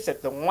let's face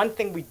it, the one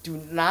thing we do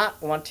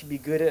not want to be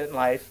good at in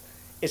life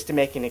is to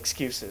making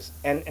excuses.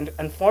 And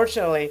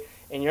unfortunately,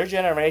 in your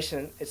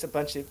generation, it's a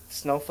bunch of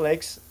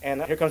snowflakes,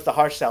 and here comes the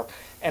harsh self,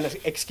 and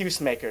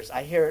excuse makers.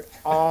 I hear it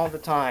all the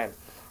time.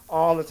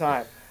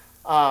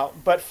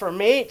 But for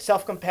me,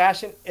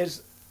 self-compassion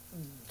is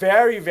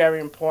very,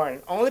 very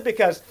important, only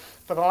because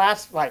for the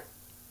last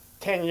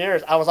 10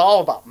 years, I was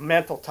all about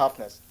mental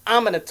toughness.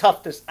 I'm going to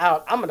tough this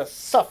out. I'm going to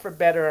suffer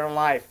better in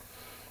life.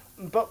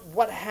 But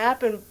what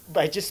happened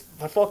by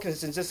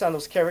focusing just on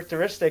those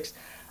characteristics,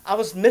 I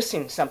was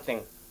missing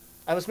something.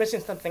 I was missing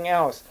something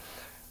else.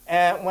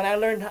 And when I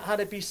learned how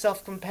to be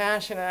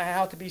self-compassionate,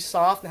 how to be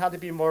soft, and how to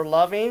be more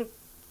loving,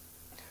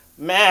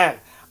 man,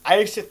 I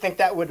used to think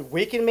that would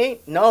weaken me.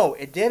 No,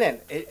 it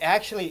didn't. It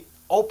actually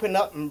opened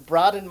up and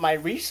broadened my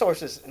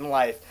resources in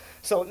life.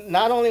 So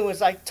not only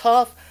was I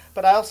tough,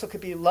 but I also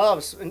could be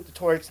loved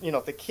towards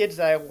the kids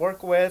that I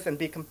work with, and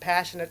be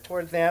compassionate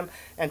toward them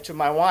and to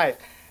my wife.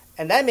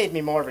 And that made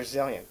me more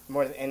resilient,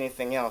 more than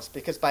anything else,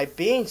 because by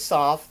being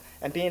soft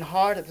and being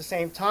hard at the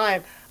same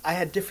time, I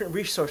had different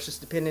resources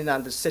depending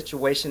on the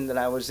situation that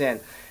I was in.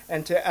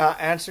 And to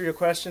answer your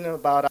question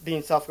about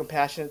being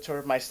self-compassionate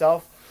toward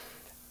myself,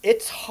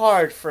 it's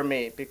hard for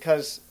me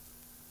because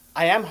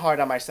I am hard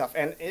on myself.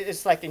 And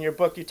it's like in your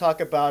book, you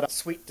talk about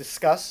sweet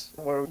disgust,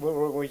 where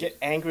we get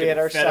angry at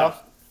ourselves.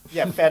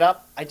 Fed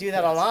up. I do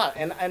that a lot.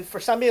 And for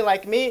somebody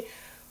like me,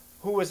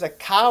 who was a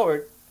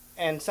coward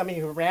and somebody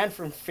who ran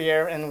from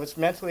fear and was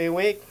mentally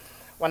weak,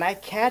 when I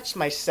catch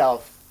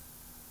myself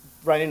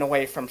running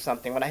away from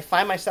something, when I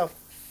find myself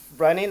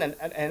running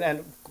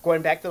and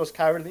going back to those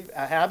cowardly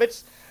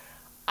habits,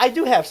 I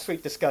do have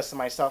sweet disgust in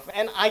myself,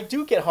 and I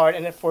do get hard,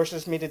 and it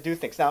forces me to do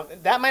things. Now,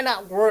 that might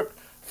not work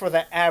for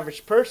the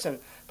average person,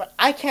 but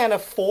I can't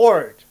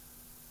afford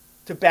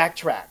to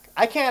backtrack.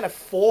 I can't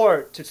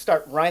afford to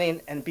start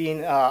running and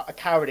being a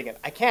coward again.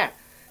 I can't.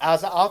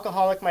 As an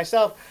alcoholic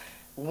myself,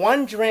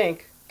 one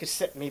drink could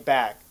set me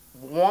back.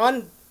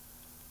 One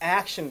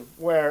action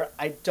where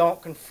I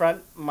don't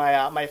confront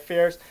my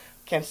fears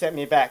can set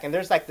me back. And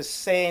there's like the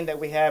saying that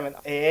we have in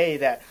AA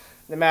that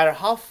no matter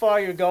how far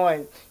you're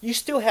going, you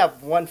still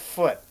have one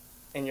foot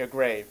in your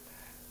grave.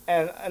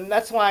 And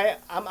that's why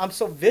I'm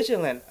so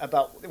vigilant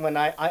about when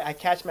I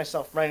catch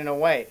myself running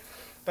away.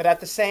 But at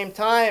the same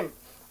time,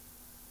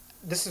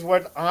 this is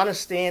where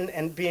honesty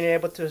and being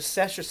able to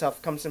assess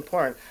yourself comes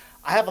important.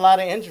 I have a lot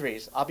of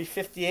injuries. I'll be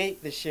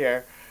 58 this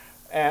year,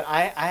 and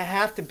I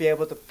have to be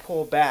able to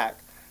pull back.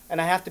 And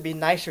I have to be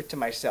nicer to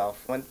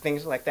myself when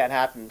things like that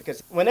happen.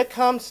 Because when it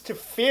comes to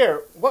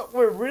fear, what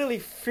we're really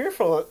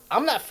fearful of,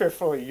 I'm not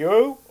fearful of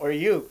you,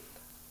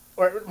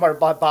 or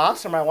my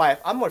boss or my wife.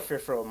 I'm more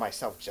fearful of my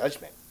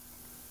self-judgment.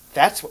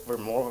 That's what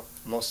we're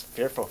most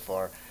fearful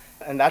for.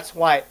 And that's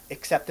why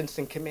acceptance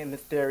and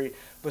commitment theory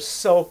was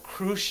so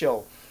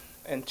crucial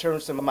in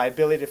terms of my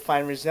ability to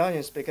find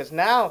resilience. Because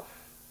now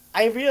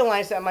I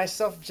realize that my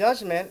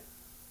self-judgment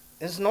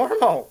is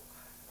normal.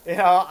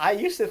 I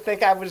used to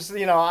think I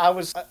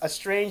was a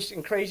strange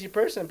and crazy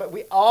person, but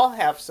we all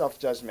have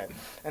self-judgment.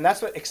 And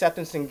that's what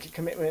acceptance and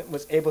commitment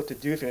was able to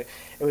do for me.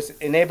 It was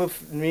enabled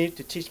me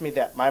to teach me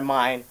that my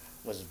mind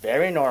was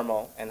very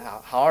normal and how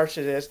harsh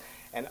it is,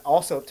 and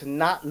also to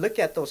not look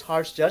at those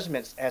harsh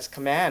judgments as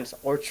commands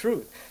or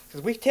truth.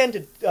 Because we tend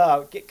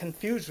to get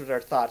confused with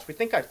our thoughts. We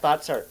think our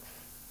thoughts are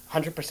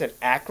 100%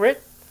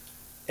 accurate.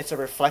 It's a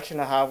reflection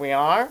of how we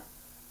are.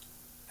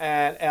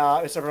 And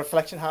it's a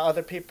reflection of how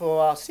other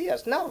people see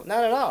us. No,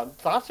 not at all.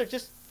 Thoughts are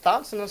just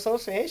thoughts and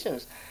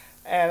associations.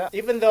 And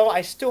even though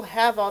I still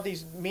have all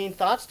these mean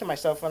thoughts to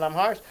myself when I'm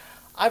harsh,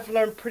 I've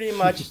learned pretty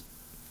much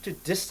to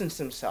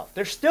distance myself.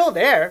 They're still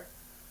there.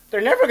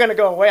 They're never going to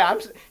go away.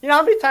 You know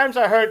how many times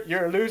I heard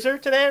 "you're a loser"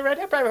 today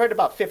already? I probably heard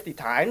about 50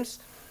 times.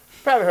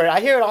 I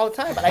hear it all the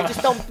time, but I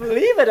just don't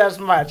believe it as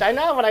much. I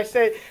know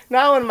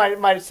when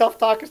my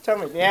self-talk is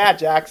telling me, "Yeah,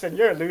 Jackson,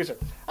 you're a loser."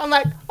 I'm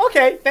like,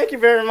 okay, thank you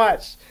very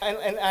much.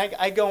 And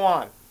I go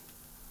on.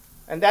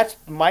 And that's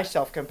my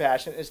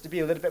self-compassion, is to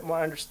be a little bit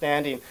more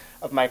understanding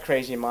of my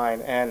crazy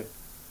mind. And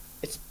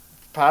it's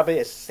probably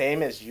the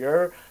same as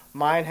your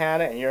mind,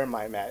 Hannah, and your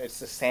mind, Matt. It's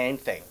the same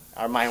thing.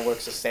 Our mind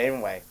works the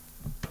same way.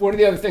 One of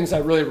the other things I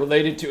really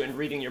related to in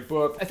reading your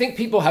book, I think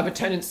people have a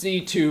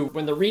tendency to,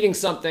 when they're reading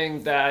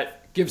something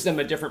that gives them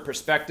a different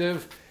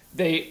perspective,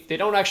 they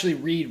don't actually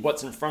read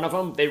what's in front of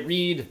them. They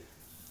read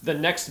the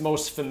next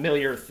most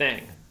familiar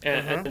thing.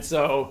 And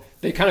so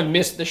they kind of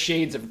miss the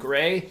shades of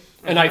gray.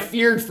 And I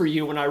feared for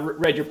you when I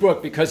read your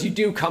book, because you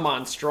do come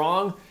on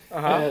strong.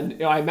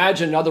 And I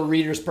imagine other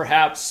readers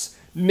perhaps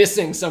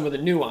missing some of the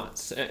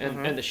nuance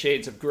and the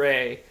shades of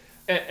gray.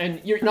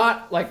 And you're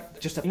not like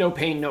just a no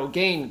pain, no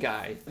gain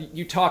guy.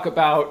 You talk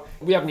about,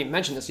 we haven't even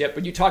mentioned this yet,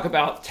 but you talk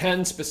about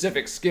 10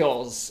 specific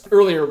skills.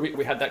 Earlier,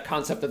 we had that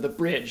concept of the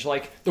bridge,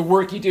 like the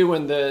work you do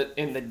in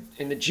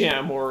the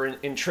gym or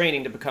in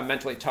training to become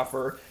mentally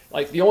tougher.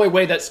 Like the only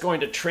way that's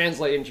going to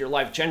translate into your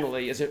life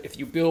generally is if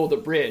you build a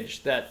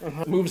bridge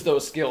that moves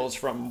those skills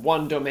from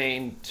one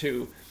domain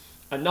to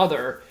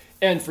another.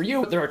 And for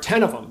you, there are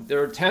 10 of them.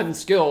 There are 10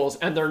 skills,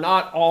 and they're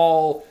not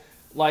all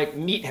like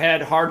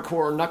meathead,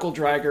 hardcore, knuckle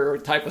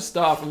dragger type of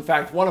stuff. In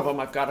fact, one of them,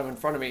 I've got them in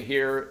front of me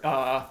here.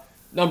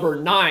 Number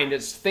 9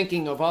 is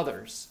thinking of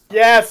others.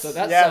 Yes. So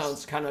that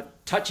sounds kind of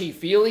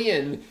touchy-feely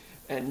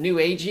and new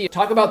agey.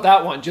 Talk about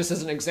that one just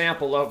as an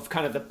example of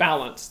kind of the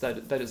balance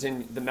that is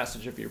in the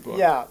message of your book.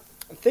 Yeah.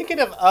 Thinking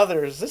of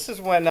others, this is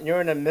when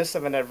you're in the midst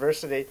of an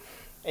adversity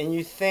and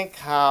you think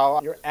how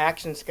your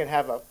actions can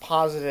have a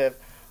positive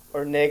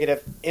or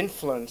negative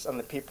influence on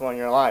the people in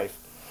your life.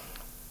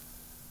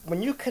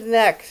 When you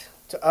connect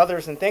to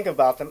others and think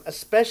about them,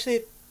 especially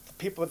the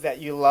people that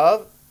you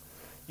love,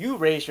 you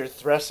raise your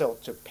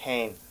threshold to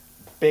pain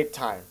big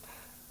time.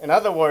 In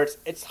other words,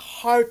 it's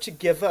hard to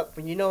give up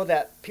when you know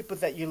that people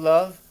that you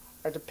love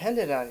are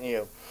dependent on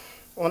you.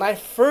 When I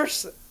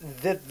first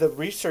did the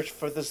research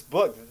for this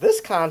book, this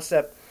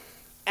concept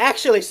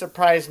actually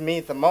surprised me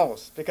the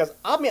most, because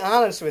I'll be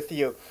honest with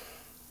you,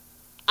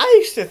 I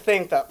used to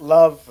think that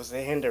love was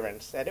a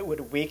hindrance, that it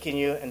would weaken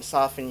you and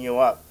soften you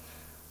up.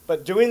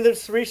 But doing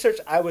this research,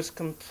 I was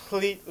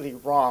completely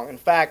wrong. In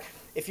fact,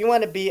 if you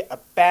want to be a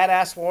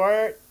badass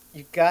warrior,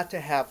 you got to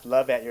have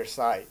love at your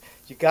side.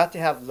 You got to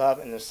have love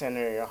in the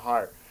center of your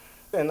heart.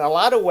 In a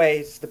lot of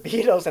ways, the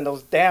Beatles and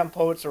those damn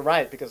poets are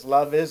right, because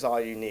love is all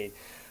you need.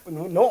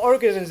 No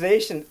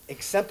organization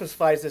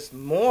exemplifies this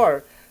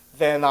more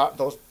than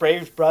those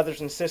brave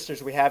brothers and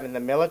sisters we have in the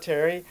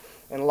military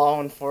and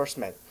law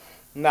enforcement.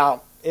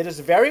 Now, it is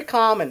very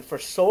common for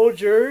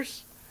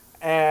soldiers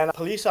and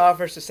police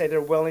officers to say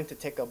they're willing to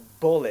take a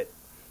bullet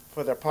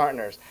for their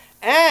partners.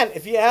 And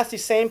if you ask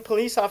these same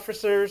police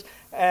officers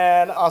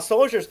and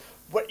soldiers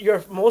what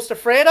you're most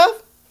afraid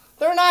of,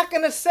 they're not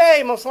going to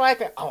say, most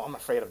likely, "Oh, I'm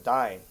afraid of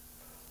dying."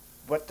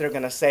 What they're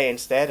going to say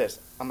instead is,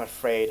 "I'm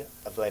afraid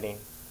of letting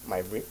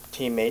my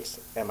teammates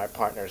and my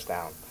partners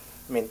down."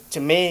 I mean, to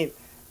me,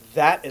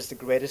 That is the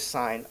greatest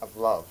sign of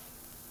love.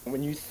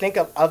 When you think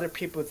of other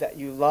people that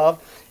you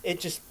love, it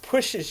just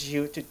pushes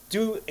you to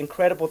do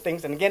incredible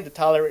things and, again, to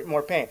tolerate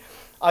more pain.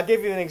 I'll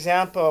give you an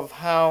example of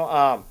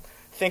how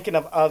thinking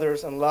of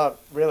others and love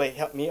really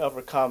helped me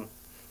overcome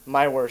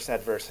my worst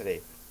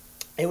adversity.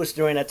 It was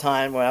during a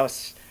time when I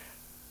was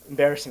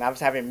embarrassing. I was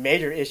having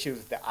major issues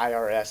with the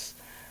IRS,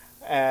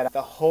 and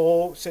the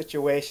whole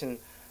situation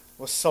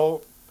was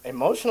so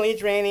emotionally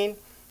draining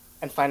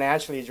and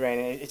financially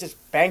draining. It just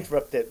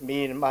bankrupted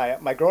me and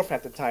my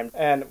girlfriend at the time.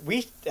 And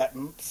we,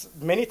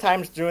 many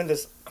times during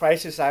this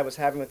crisis I was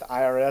having with the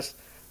IRS,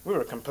 we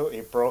were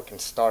completely broke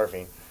and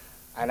starving.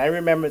 And I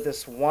remember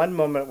this one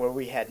moment where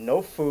we had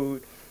no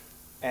food,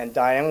 and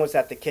Diane was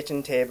at the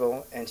kitchen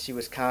table, and she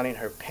was counting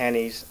her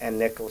pennies and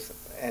nickels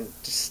and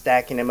just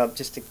stacking them up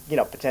just to,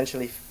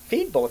 potentially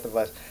feed both of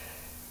us.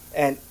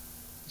 And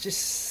just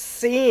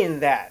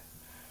seeing that,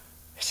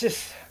 it's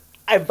just,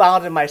 I vowed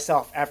to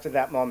myself after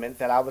that moment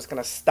that I was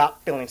going to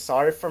stop feeling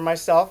sorry for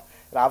myself,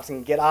 that I was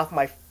going to get off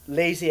my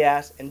lazy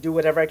ass and do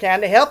whatever I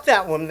can to help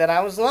that woman that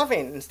I was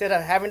loving instead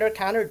of having her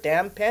count her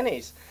damn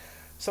pennies.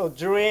 So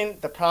during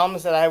the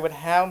problems that I would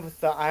have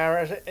with the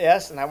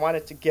IRS and I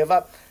wanted to give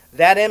up,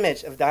 that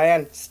image of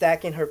Diane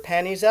stacking her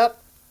pennies up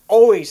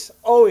always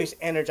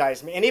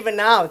energized me. And even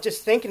now,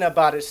 just thinking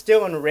about it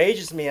still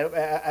enrages me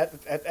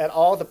at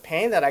all the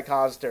pain that I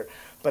caused her.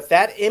 But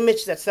that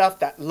image,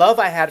 that love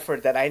I had for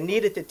her, that I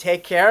needed to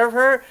take care of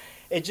her,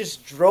 it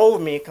just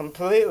drove me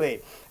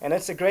completely. And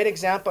it's a great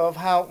example of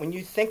how when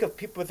you think of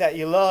people that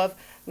you love,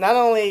 not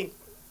only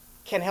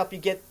can help you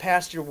get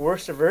past your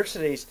worst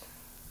adversities,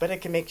 but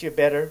it can make you a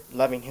better,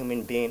 loving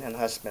human being and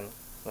husband,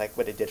 like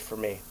what it did for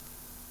me.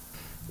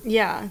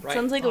 Yeah, Right.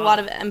 Sounds like a lot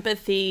of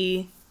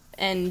empathy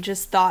and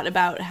just thought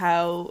about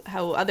how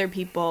other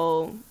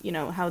people,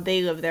 how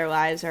they live their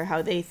lives or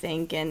how they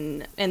think,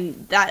 and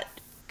that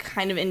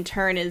kind of in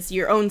turn is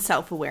your own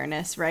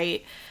self-awareness,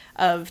 right?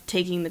 Of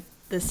taking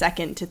the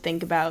second to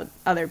think about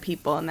other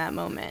people in that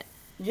moment.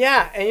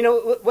 Yeah, and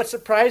what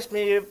surprised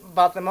me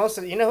about the most,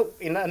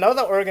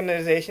 another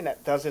organization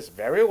that does this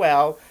very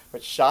well,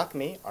 which shocked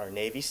me, are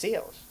Navy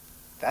SEALs.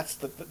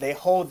 They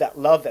hold that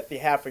love that they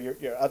have for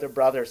your other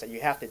brothers, that you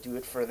have to do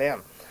it for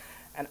them.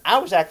 And I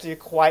was actually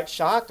quite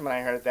shocked when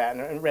I heard that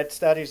and read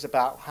studies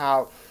about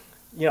how,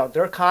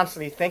 they're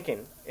constantly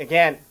thinking,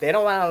 again, they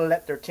don't want to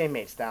let their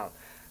teammates down.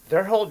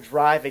 Their whole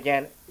drive,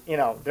 again,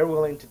 they're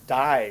willing to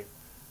die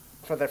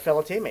for their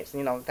fellow teammates.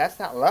 That's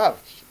not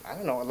love. I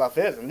don't know what love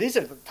is. And these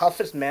are the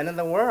toughest men in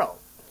the world.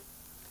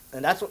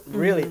 And that's what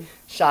really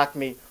shocked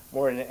me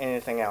more than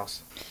anything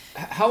else.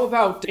 How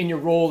about in your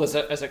role as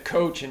a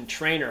coach and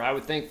trainer? I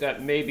would think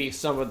that maybe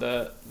some of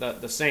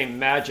the same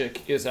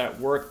magic is at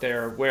work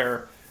there,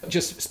 where,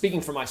 just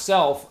speaking for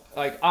myself,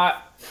 like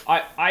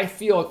I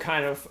feel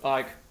kind of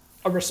like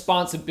a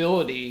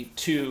responsibility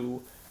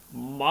to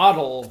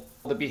model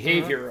the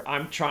behavior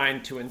I'm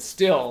trying to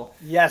instill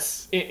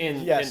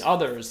in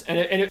others, and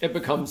it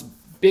becomes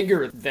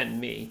bigger than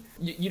me.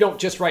 You don't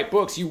just write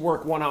books, you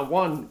work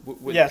one-on-one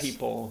with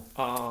people.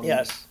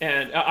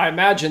 And I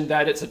imagine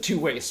that it's a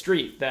two-way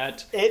street,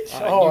 that you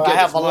get I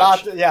have as a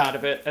much lot out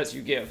of it as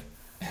you give.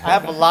 I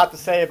have a lot to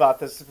say about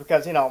this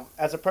because,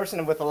 as a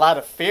person with a lot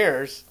of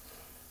fears,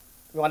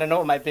 you want to know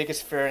what my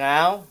biggest fear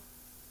now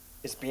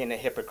is? Being a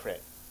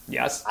hypocrite.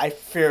 Yes. I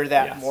fear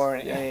that more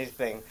than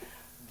anything.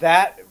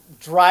 That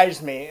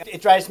drives me.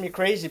 It drives me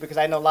crazy because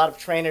I know a lot of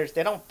trainers,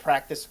 they don't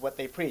practice what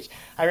they preach.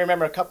 I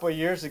remember a couple of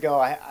years ago,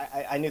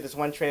 I knew this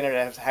one trainer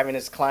that was having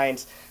his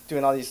clients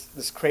doing all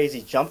this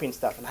crazy jumping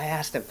stuff. And I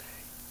asked him,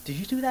 do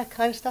you do that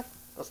kind of stuff?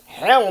 He goes,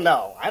 hell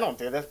no, I don't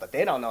do this, but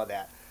they don't know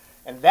that.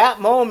 And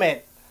that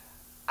moment,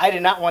 I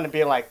did not want to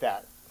be like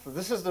that. So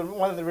this is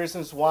one of the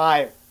reasons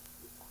why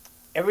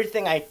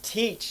everything I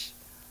teach,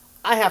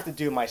 I have to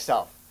do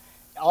myself.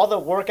 All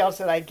the workouts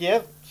that I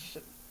give,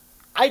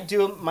 I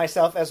do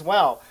myself as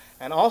well.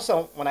 And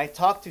also, when I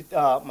talk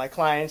to my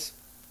clients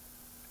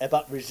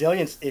about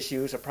resilience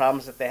issues or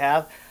problems that they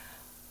have,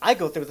 I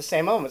go through the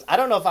same moments. I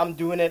don't know if I'm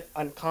doing it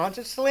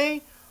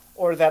unconsciously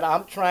or that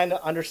I'm trying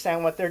to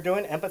understand what they're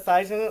doing,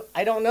 empathizing.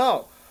 I don't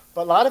know.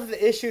 But a lot of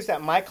the issues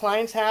that my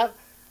clients have,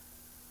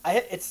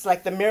 it's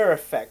like the mirror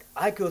effect.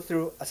 I go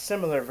through a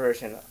similar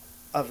version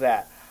of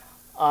that.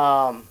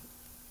 I'm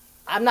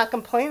not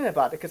complaining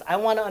about it because I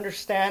want to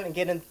understand and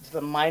get into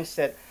the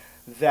mindset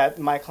that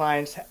my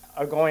clients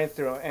are going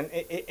through. And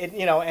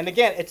and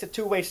again, it's a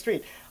two-way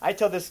street. I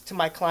tell this to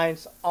my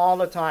clients all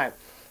the time.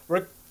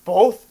 We're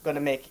both going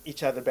to make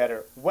each other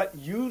better. What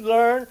you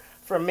learn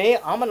from me,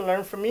 I'm going to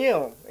learn from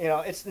you.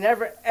 It's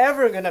never,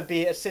 ever going to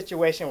be a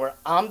situation where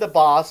I'm the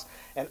boss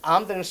and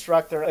I'm the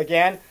instructor.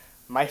 Again,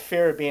 my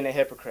fear of being a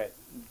hypocrite.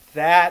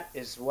 That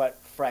is what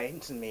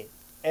frightens me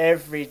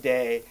every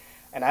day.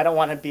 And I don't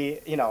want to be,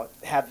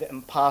 have the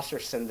imposter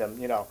syndrome.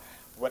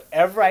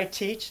 Whatever I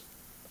teach,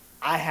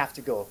 I have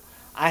to go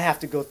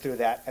through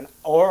that,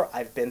 or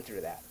I've been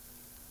through that.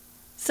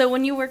 So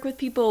when you work with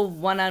people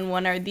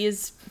one-on-one, are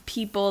these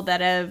people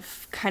that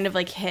have kind of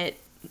like hit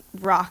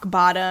rock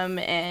bottom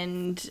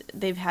and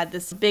they've had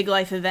this big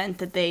life event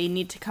that they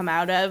need to come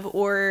out of?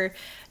 Or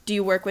do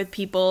you work with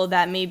people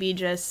that maybe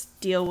just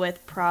deal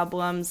with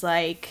problems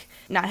like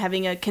not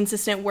having a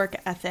consistent work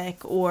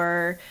ethic,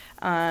 or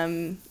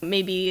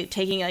maybe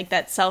taking like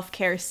that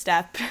self-care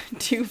step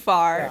too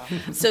far? Yeah.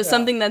 So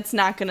something that's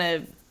not going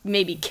to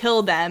maybe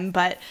kill them,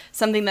 but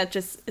something that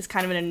just is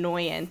kind of an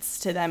annoyance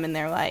to them in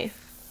their life.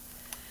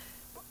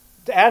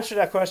 To answer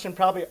that question,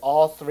 probably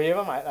all three of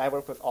them. I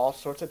work with all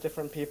sorts of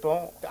different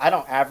people. I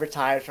don't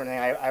advertise or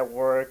anything. I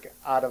work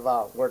out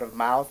of word of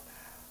mouth.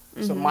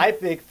 Mm-hmm. So my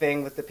big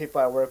thing with the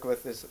people I work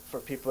with is for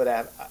people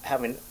that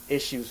having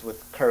issues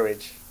with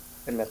courage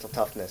and mental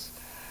toughness.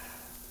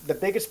 The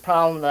biggest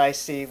problem that I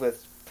see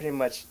with pretty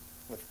much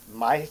with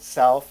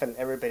myself and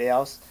everybody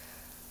else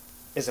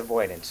is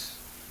avoidance.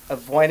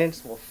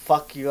 Avoidance will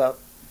fuck you up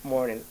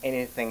more than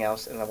anything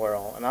else in the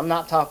world. And I'm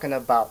not talking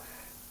about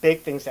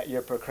big things that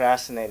you're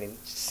procrastinating,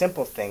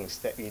 simple things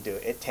that you do.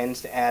 It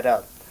tends to add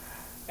up.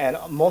 And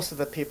most of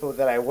the people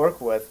that I work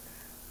with,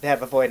 they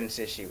have avoidance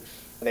issues.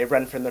 They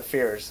run from their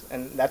fears.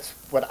 And that's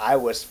what I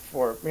was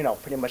for,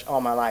 pretty much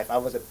all my life. I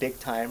was a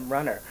big-time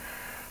runner.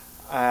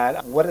 And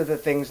one of the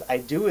things I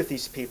do with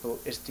these people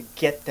is to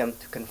get them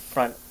to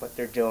confront what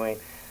they're doing,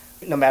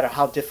 no matter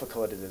how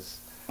difficult it is.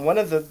 One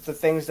of the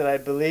things that I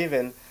believe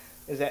in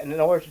is that in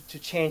order to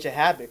change a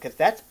habit, because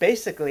that's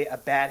basically a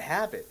bad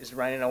habit, is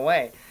running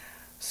away.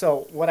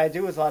 So what I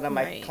do with a lot of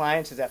my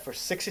clients is that for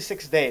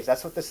 66 days,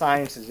 that's what the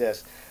science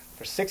suggests,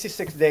 for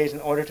 66 days, in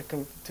order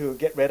to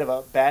get rid of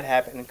a bad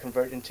habit and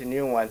convert it into a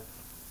new one,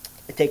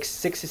 it takes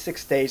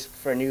 66 days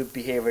for a new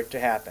behavior to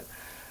happen.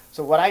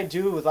 So what I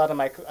do with a lot of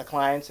my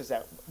clients is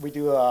that we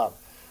do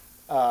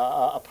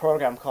a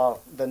program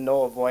called the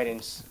No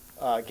Avoidance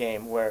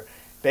game, where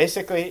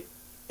basically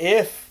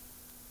if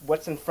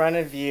what's in front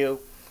of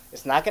you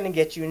is not going to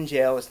get you in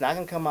jail, it's not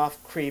going to come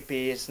off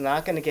creepy, it's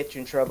not going to get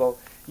you in trouble,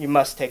 you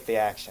must take the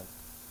action.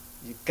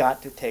 You've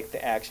got to take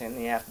the action,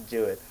 and you have to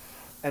do it.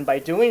 And by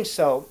doing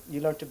so, you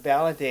learn to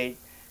validate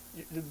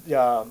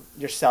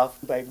yourself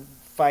by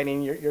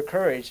finding your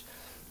courage.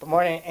 But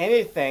more than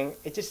anything,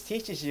 it just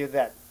teaches you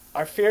that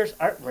our fears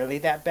aren't really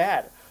that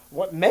bad.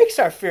 What makes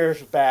our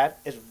fears bad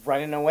is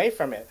running away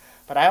from it.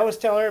 But I always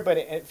tell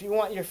everybody, if you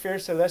want your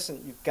fears to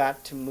listen, you've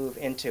got to move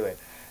into it.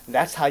 And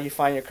that's how you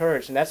find your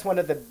courage. And that's one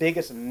of the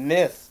biggest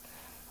myths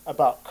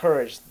about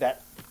courage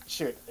that,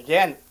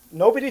 again,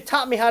 nobody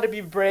taught me how to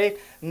be brave.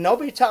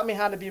 Nobody taught me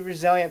how to be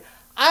resilient.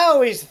 I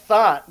always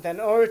thought that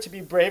in order to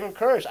be brave and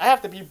courage, I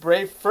have to be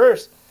brave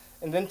first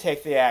and then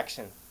take the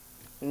action.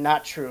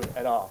 Not true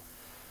at all.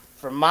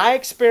 From my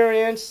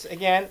experience,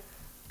 again,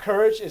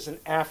 courage is an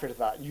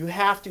afterthought. You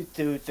have to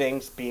do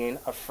things being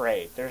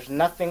afraid. There's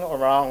nothing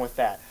wrong with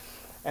that.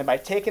 And by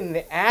taking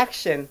the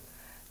action,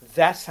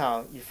 that's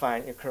how you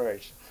find your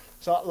courage.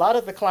 So a lot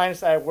of the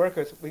clients that I work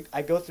with,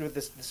 I go through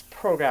this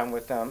program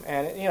with them,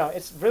 and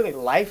it's really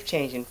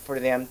life-changing for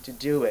them to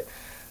do it.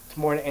 It's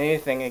more than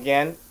anything.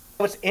 Again,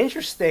 what's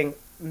interesting,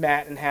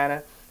 Matt and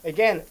Hannah,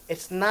 again,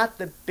 it's not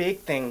the big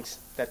things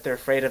that they're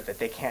afraid of that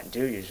they can't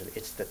do usually.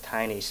 It's the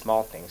tiny,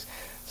 small things.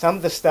 Some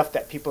of the stuff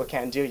that people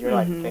can't do, you're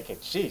like thinking,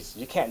 geez,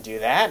 you can't do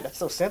that? That's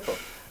so simple.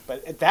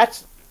 But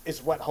that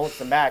is what holds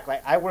them back.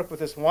 Like, I work with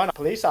this one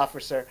police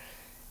officer,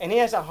 and he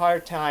has a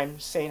hard time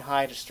saying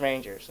hi to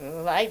strangers.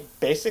 And I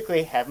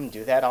basically have him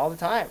do that all the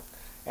time.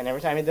 And every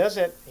time he does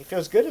it, he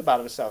feels good about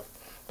himself.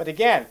 But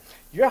again,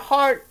 your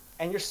heart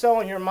and your soul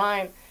and your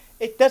mind,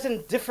 it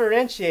doesn't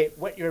differentiate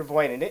what you're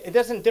avoiding. It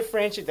doesn't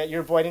differentiate that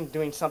you're avoiding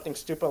doing something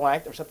stupid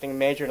like or something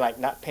major like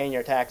not paying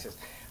your taxes.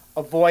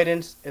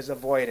 Avoidance is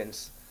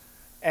avoidance.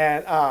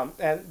 And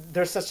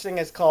there's such thing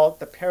as called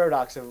the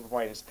paradox of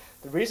avoidance.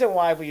 The reason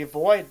why we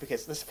avoid,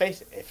 because let's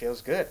face it, it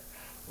feels good.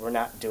 We're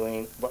not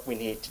doing what we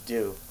need to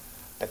do.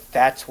 But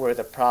that's where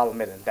the problem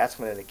is, and that's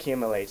when it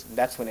accumulates, and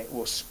that's when it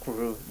will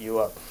screw you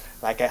up.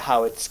 Like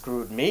how it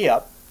screwed me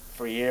up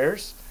for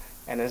years,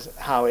 and is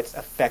how it's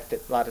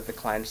affected a lot of the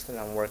clients that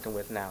I'm working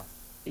with now.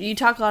 You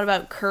talk a lot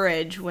about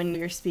courage when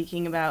you're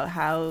speaking about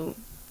how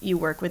you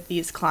work with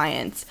these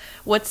clients.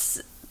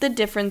 What's the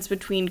difference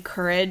between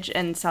courage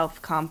and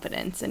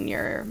self-confidence in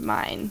your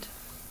mind?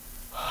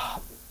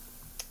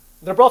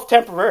 They're both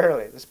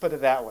temporarily. Let's put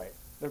it that way.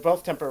 They're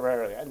both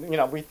temporarily.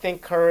 We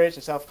think courage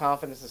and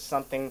self-confidence is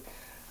something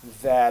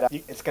that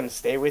it's going to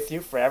stay with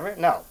you forever.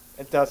 No,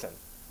 it doesn't.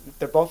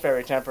 They're both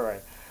very temporary.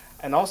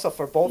 And also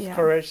for both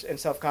courage and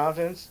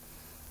self-confidence,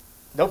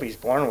 nobody's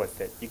born with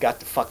it. You got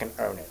to fucking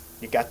earn it.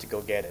 You got to go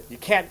get it. You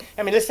can't,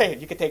 let's say it.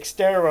 You could take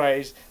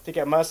steroids to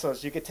get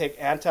muscles. You could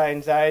take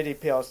anti-anxiety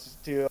pills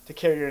to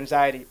cure your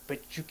anxiety.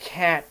 But you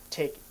can't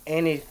take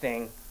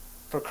anything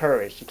for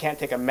courage. You can't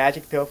take a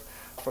magic pill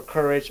for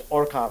courage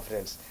or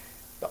confidence.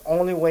 The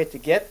only way to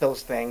get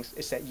those things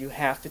is that you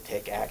have to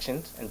take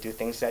actions and do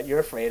things that you're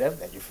afraid of,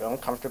 that you feel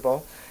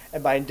uncomfortable.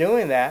 And by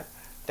doing that,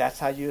 that's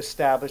how you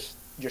establish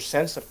your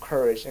sense of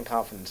courage and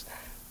confidence.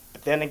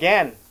 But then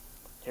again,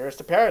 here's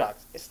the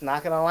paradox. It's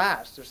not going to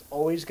last. There's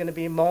always going to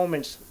be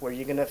moments where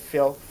you're going to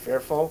feel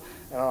fearful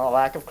and a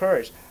lack of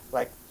courage.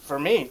 Like, for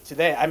me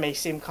today, I may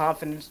seem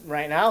confident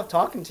right now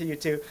talking to you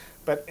two,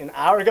 but an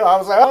hour ago I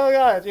was like, oh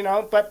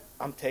God, but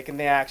I'm taking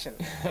the action.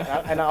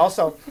 And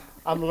also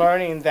I'm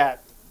learning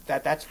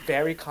that's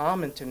very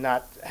common to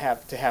not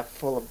have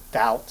full of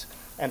doubt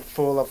and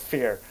full of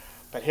fear.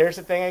 But here's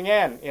the thing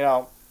again,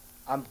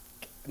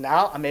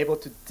 I'm able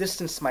to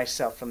distance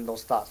myself from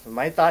those thoughts. When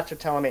my thoughts are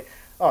telling me,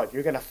 oh,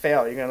 you're going to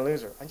fail, you're going to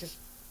lose, I just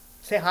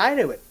say hi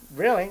to it.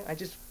 Really, I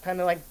just kind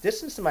of like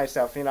distance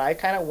myself. I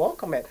kind of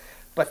welcome it.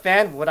 But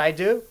then what I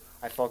do,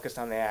 I focus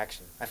on the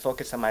action. I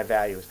focus on my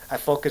values. I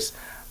focus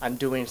on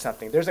doing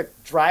something. There's a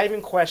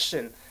driving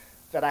question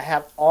that I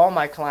have all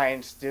my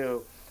clients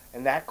do,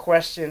 and that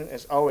question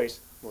is always,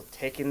 will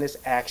taking this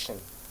action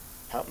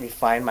help me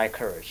find my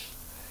courage?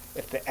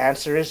 If the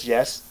answer is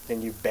yes,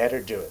 then you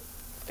better do it.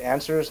 If the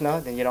answer is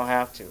no, then you don't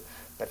have to.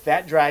 But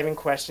that driving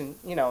question,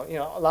 a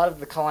lot of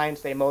the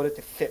clients, they mold it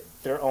to fit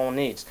their own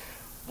needs.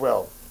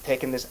 Will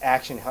taking this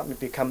action help me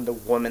become the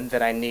woman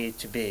that I need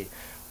to be?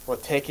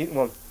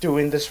 Will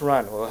doing this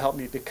run will help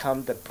me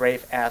become the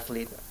brave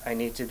athlete I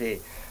need to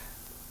be?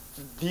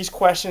 These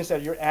questions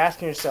that you're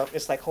asking yourself,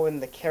 it's like holding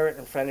the carrot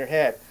in front of your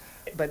head.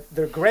 But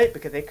they're great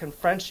because they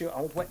confront you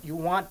on what you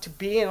want to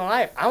be in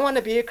life. I want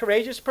to be a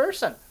courageous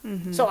person.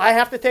 Mm-hmm. So I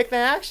have to take the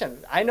action.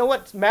 I know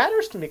what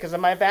matters to me because of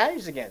my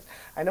values again.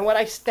 I know what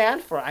I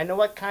stand for. I know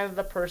what kind of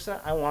the person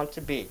I want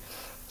to be.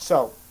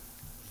 So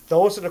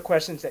those are the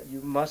questions that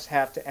you must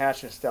have to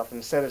ask yourself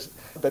instead of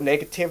the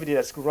negativity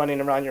that's running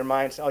around your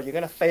mind. Oh, you're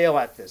going to fail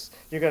at this.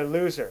 You're going to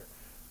lose her.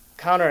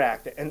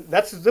 Counteract it. And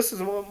this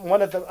is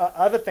one of the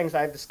other things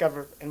I've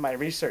discovered in my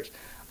research.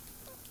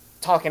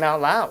 Talking out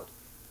loud.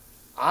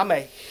 I'm a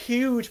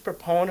huge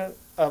proponent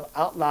of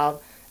out loud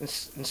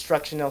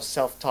instructional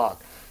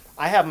self-talk.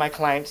 I have my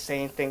clients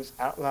saying things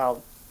out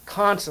loud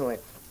constantly.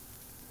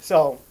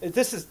 So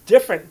this is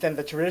different than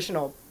the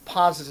traditional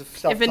positive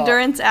self-talk. If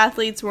endurance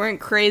athletes weren't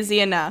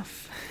crazy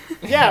enough.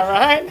 Yeah,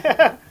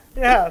 right?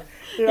 Yeah.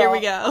 Here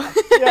we go.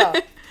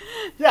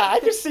 Yeah, I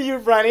can see you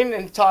running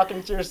and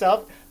talking to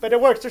yourself, but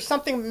it works. There's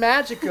something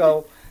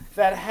magical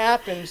that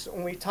happens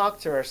when we talk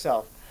to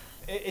ourselves.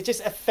 It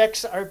just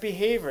affects our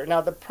behavior.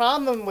 Now, the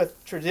problem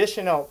with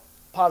traditional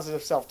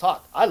positive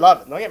self-talk, I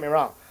love it, don't get me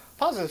wrong.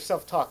 Positive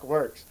self-talk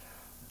works.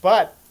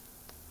 But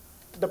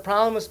the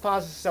problem with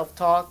positive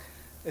self-talk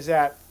is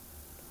that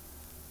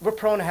we're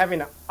prone to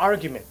having an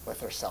argument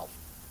with ourselves.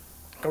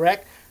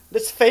 Correct?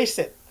 Let's face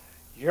it.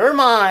 Your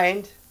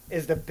mind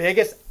is the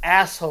biggest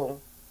asshole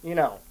you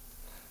know.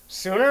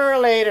 Sooner or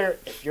later,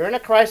 if you're in a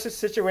crisis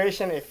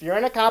situation, if you're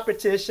in a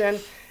competition,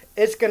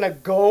 it's going to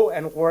go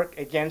and work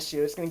against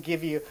you. It's going to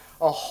give you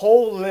a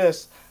whole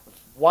list of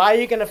why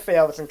you're going to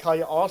fail. It's going to call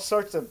you all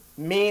sorts of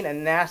mean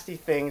and nasty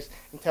things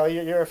and tell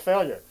you you're a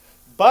failure.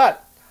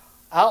 But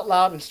out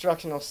loud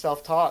instructional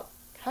self-talk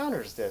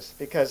counters this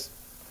because,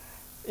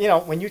 you know,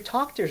 when you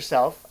talk to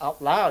yourself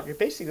out loud, you're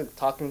basically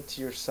talking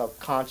to your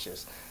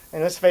subconscious.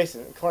 And let's face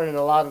it, according to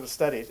a lot of the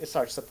studies, it's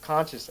our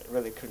subconscious that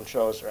really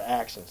controls our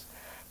actions.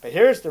 But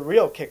here's the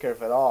real kicker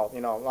of it all. You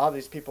know, a lot of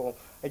these people,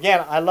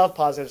 again, I love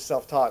positive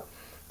self-talk.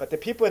 But the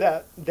people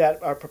that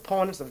are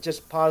proponents of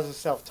just positive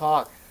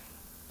self-talk,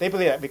 they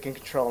believe that we can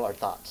control our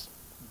thoughts.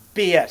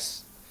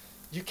 BS.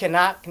 You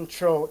cannot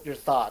control your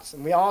thoughts.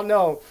 And we all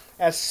know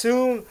as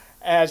soon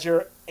as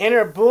your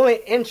inner bully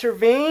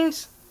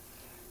intervenes,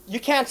 you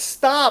can't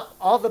stop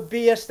all the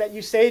BS that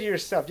you say to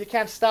yourself. You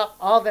can't stop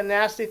all the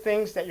nasty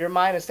things that your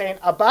mind is saying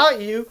about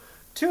you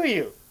to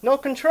you. No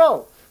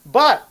control.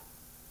 But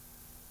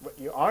what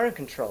you are in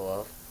control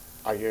of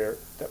are the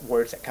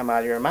words that come out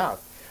of your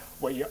mouth.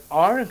 What you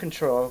are in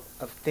control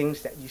of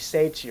things that you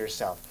say to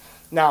yourself.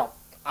 Now,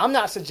 I'm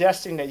not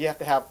suggesting that you have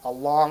to have a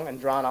long and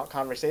drawn-out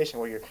conversation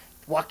where you're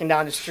walking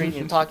down the street and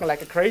you're talking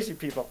like a crazy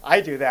people. I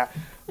do that.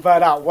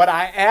 But what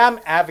I am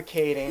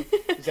advocating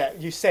is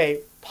that you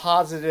say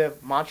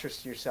positive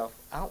mantras to yourself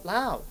out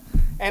loud.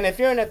 And if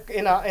you're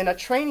in a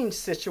training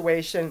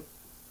situation,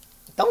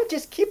 don't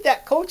just keep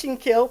that coaching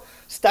kill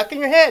stuck in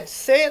your head.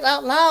 Say it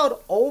out loud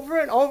over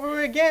and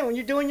over again when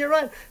you're doing your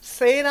run.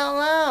 Say it out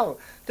loud.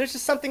 There's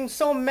just something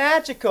so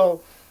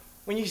magical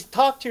when you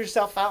talk to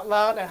yourself out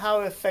loud and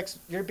how it affects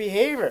your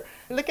behavior.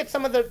 Look at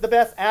some of the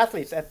best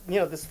athletes at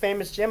this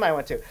famous gym I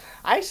went to.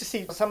 I used to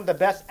see some of the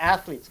best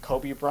athletes,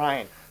 Kobe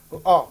Bryant,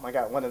 who, oh my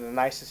God, one of the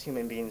nicest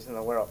human beings in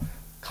the world,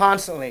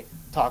 constantly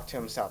talk to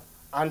himself.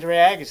 Andre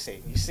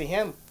Agassi, you see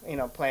him,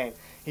 playing.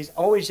 He's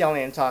always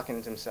yelling and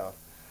talking to himself.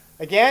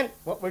 Again,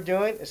 what we're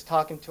doing is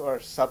talking to our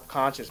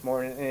subconscious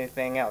more than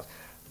anything else.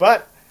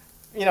 But,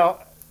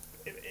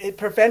 it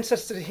prevents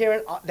us from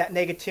hearing that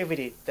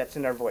negativity that's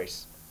in our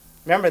voice.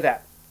 Remember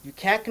that. You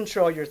can't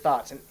control your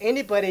thoughts. And any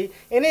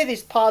of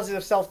these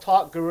positive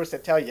self-talk gurus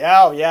that tell you,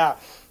 oh, yeah,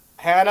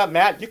 Hannah,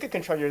 Matt, you can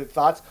control your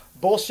thoughts.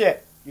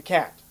 Bullshit. You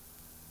can't.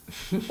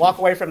 Walk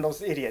away from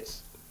those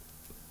idiots.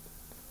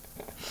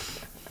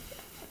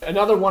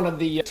 Another one of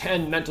the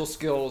 10 mental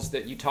skills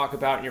that you talk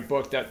about in your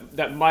book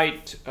that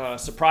might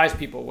surprise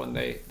people when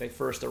they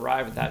first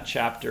arrive at that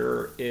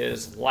chapter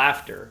is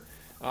laughter.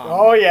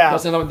 Oh, yeah.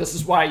 This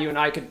is why you and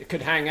I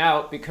could hang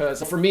out,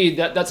 because for me,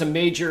 that's a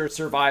major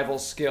survival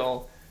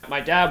skill.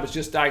 My dad was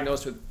just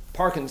diagnosed with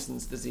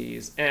Parkinson's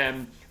disease,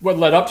 and what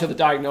led up to the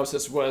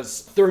diagnosis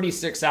was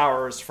 36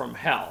 hours from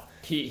hell.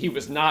 He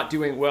was not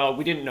doing well.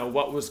 We didn't know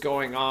what was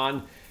going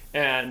on,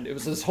 and it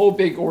was this whole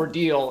big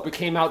ordeal. We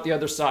came out the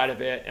other side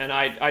of it, and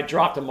I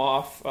dropped him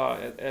off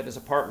at his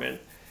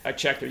apartment. I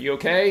checked, "Are you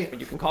okay?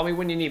 You can call me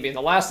when you need me." And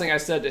the last thing I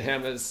said to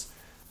him is,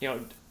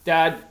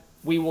 "Dad,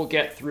 we will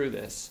get through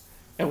this."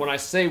 And when I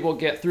say we'll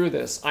get through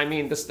this, I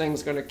mean this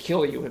thing's going to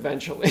kill you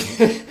eventually.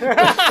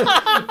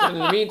 And in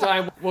the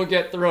meantime, we'll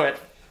get through it.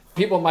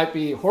 People might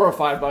be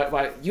horrified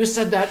by you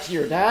said that to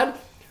your dad,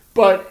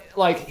 but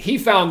like he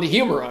found the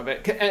humor of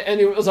it. And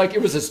it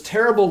was this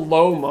terrible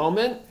low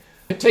moment.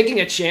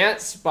 Taking a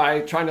chance by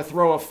trying to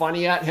throw a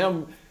funny at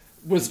him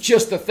was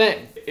just the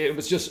thing. It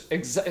was just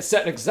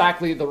set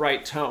exactly the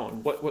right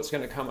tone, what's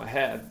going to come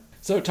ahead.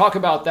 So talk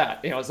about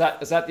that. Is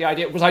that the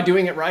idea? Was I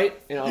doing it right?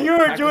 You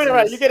were doing it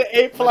right. You get an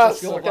A+,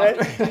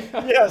 okay?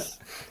 Yes.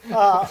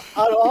 Out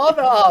of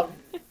all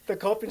the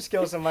coping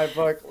skills in my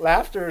book,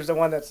 laughter is the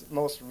one that's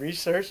most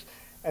researched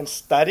and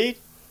studied,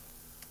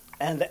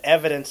 and the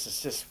evidence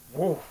is just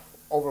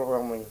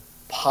overwhelmingly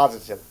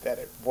positive that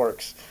it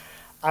works.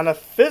 On a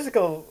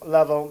physical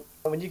level,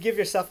 when you give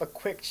yourself a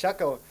quick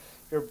chuckle,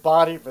 your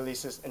body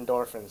releases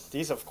endorphins.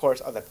 These, of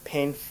course, are the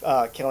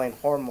pain-killing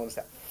hormones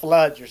that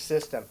flood your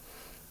system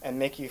and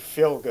make you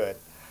feel good.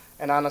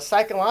 And on a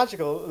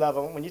psychological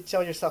level, when you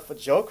tell yourself a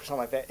joke or something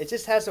like that, it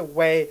just has a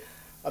way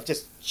of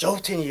just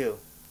jolting you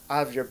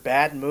out of your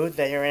bad mood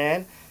that you're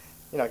in,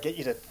 get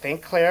you to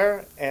think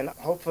clearer and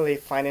hopefully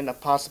finding a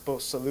possible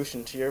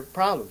solution to your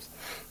problems.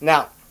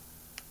 Now,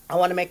 I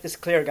want to make this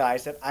clear,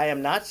 guys, that I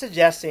am not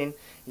suggesting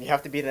you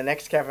have to be the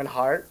next Kevin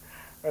Hart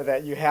or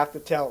that you have to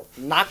tell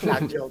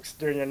knock-knock jokes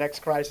during your next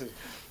crisis.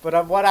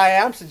 But what I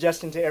am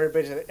suggesting to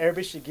everybody is that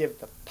everybody should give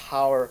the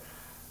power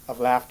of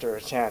laughter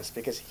a chance,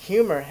 because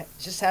humor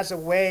just has a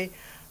way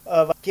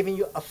of giving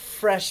you a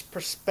fresh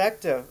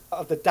perspective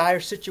of the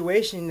dire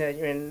situation that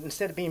you're in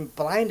instead of being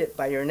blinded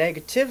by your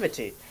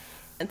negativity.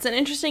 It's an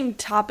interesting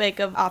topic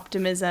of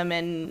optimism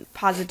and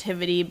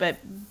positivity, but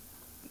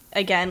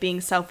again, being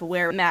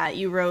self-aware. Matt,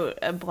 you wrote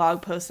a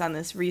blog post on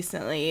this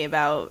recently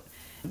about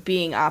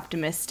being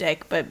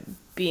optimistic, but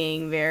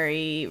being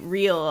very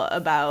real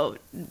about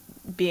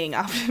being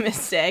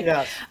optimistic.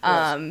 Yes.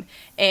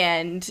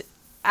 And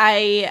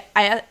I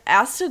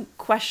asked a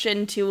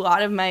question to a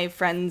lot of my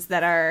friends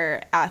that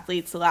are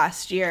athletes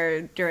last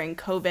year during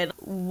COVID.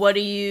 What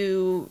do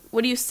you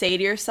say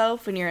to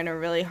yourself when you're in a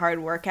really hard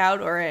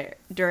workout or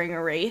during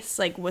a race?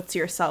 Like, what's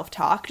your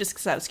self-talk? Just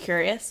because I was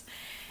curious.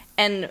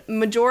 And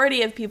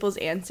majority of people's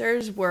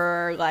answers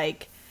were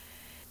like,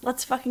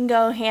 "Let's fucking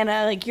go,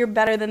 Hannah. Like, you're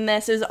better than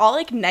this." It was all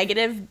like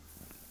negative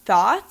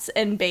thoughts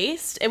and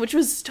based, which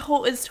was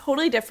is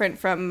totally different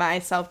from my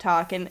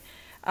self-talk. And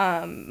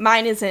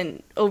mine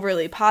isn't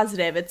overly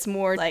positive. It's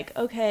more like,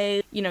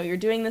 okay, you're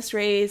doing this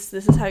race.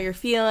 This is how you're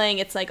feeling.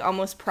 It's like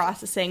almost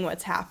processing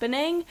what's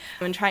happening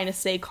and trying to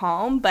stay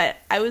calm. But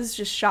I was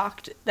just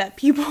shocked that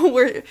people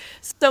were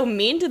so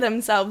mean to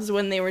themselves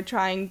when they were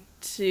trying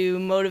to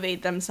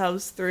motivate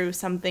themselves through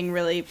something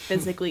really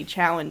physically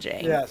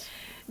challenging. Yes.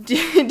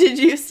 Did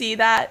you see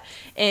that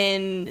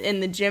in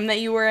the gym that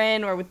you were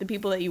in or with the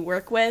people that you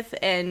work with?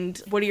 And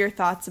what are your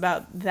thoughts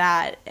about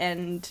that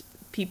and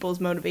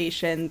people's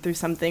motivation through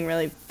something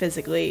really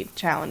physically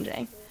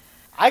challenging?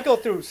 I go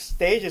through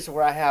stages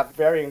where I have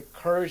very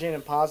encouraging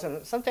and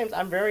positive. Sometimes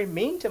I'm very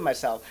mean to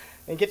myself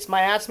and gets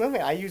my ass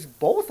moving. I use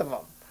both of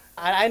them.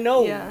 I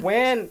know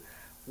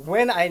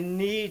when I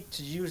need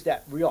to use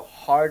that real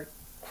hard,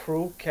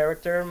 cruel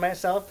character in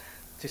myself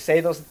to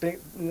say those big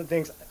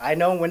things. I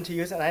know when to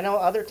use it. And I know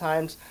other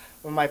times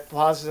when my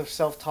positive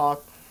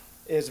self-talk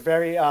is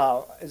very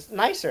is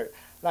nicer.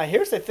 Now,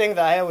 here's the thing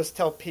that I always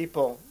tell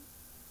people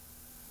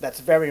that's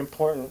very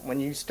important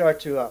when you start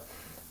to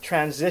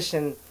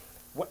transition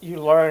what you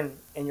learn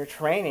in your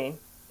training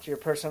to your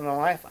personal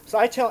life. So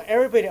I tell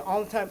everybody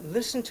all the time,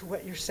 listen to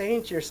what you're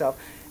saying to yourself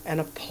and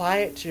apply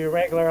it to your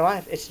regular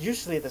life. It's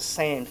usually the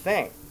same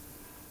thing.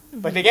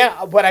 Mm-hmm. But again,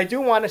 what I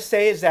do want to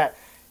say is that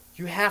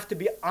you have to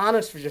be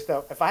honest with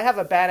yourself. If I have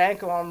a bad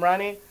ankle while I'm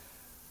running,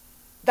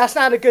 that's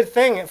not a good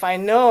thing if I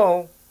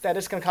know that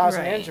it's going to cause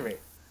an injury.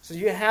 So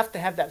you have to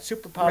have that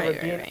superpower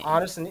of being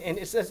honest, and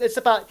it's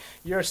about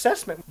your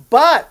assessment.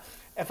 But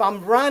if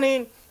I'm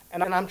running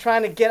and I'm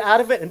trying to get out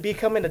of it and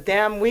becoming a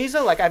damn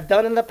weasel like I've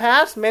done in the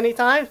past many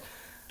times,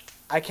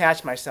 I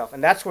catch myself.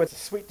 And that's where the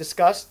sweet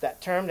disgust,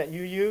 that term that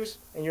you use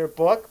in your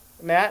book,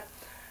 Matt,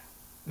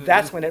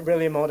 that's when it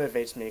really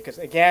motivates me. Because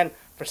again,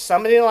 for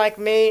somebody like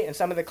me and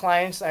some of the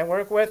clients I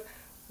work with,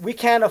 we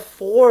can't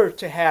afford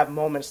to have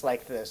moments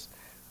like this.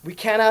 We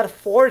cannot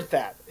afford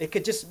that. It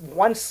could just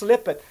one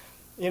slip it.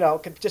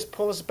 Could just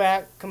pull us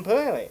back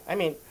completely. I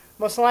mean,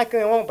 most likely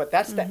it won't, but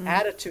that's the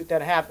attitude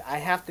that I have. I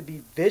have to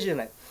be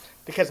vigilant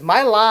because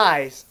my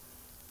lies,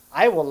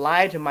 I will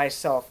lie to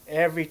myself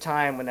every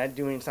time when I'm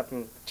doing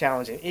something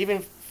challenging,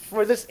 even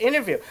for this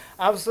interview.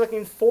 I was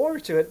looking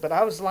forward to it, but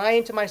I was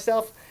lying to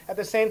myself at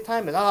the same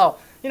time. And, oh,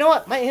 you know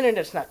what? My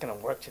internet's not going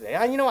to work today.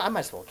 You know what? I might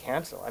as well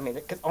cancel. I mean,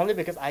 only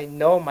because I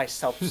know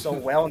myself so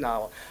well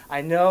now.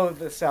 I know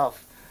the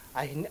self.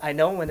 I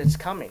know when it's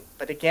coming.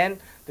 But again,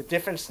 the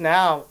difference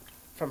now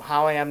from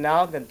how I am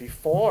now than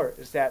before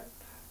is that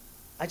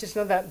I just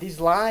know that these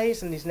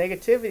lies and these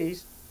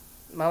negativities,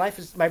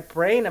 my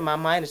brain and my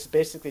mind is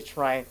basically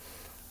trying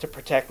to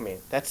protect me.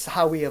 That's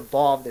how we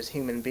evolved as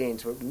human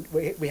beings.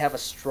 We have a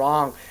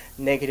strong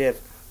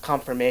negative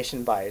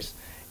confirmation bias.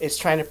 It's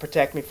trying to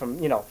protect me from,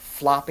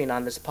 flopping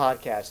on this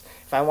podcast.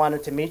 If I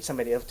wanted to meet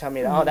somebody, it'll tell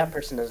me, oh, that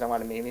person doesn't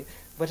want to meet me.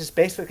 What it's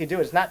basically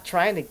doing is not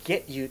trying to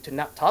get you to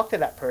not talk to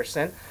that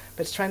person,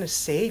 but it's trying to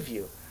save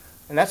you.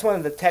 And that's one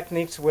of the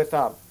techniques with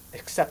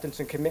acceptance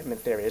and commitment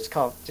theory. It's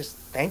called just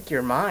thank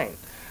your mind.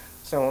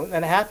 So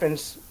when it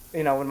happens,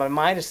 when my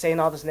mind is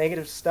saying all this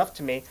negative stuff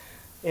to me,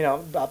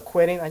 about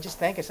quitting, I just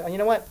thank it. So, you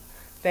know what?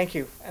 Thank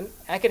you. And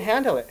I can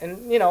handle it.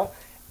 And,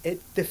 it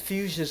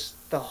diffuses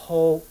the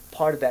whole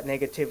part of that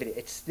negativity.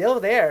 It's still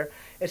there.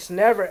 It's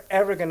never,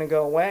 ever going to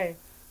go away.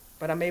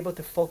 But I'm able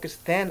to focus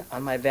then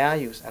on my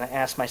values. And I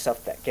ask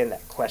myself that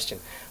question.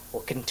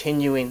 Will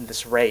continuing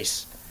this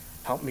race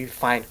help me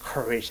find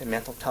courage and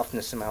mental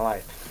toughness in my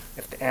life?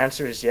 If the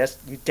answer is yes,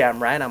 you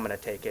damn right I'm going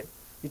to take it.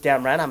 You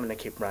damn right I'm going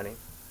to keep running.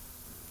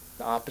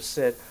 The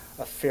opposite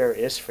of fear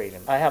is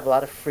freedom. I have a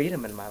lot of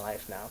freedom in my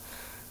life now.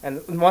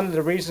 And one of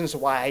the reasons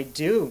why I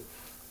do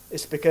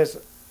is because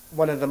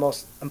one of the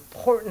most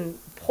important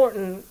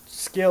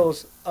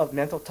skills of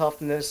mental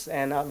toughness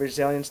and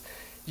resilience,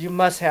 you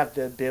must have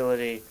the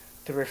ability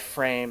to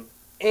reframe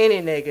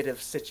any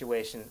negative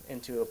situation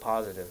into a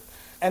positive.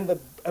 And the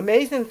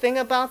amazing thing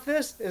about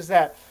this is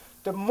that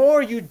the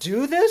more you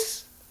do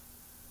this,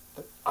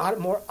 the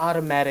more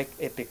automatic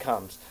it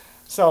becomes.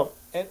 So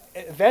and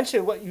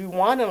eventually what you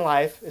want in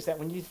life is that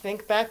when you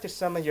think back to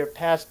some of your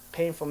past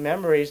painful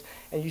memories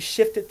and you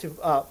shift it to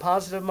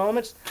positive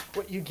moments,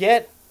 what you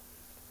get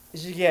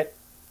is you get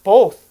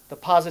both the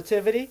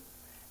positivity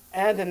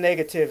and the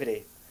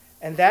negativity.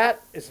 And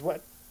that is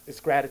what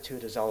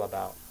gratitude is all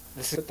about.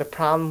 This is the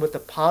problem with the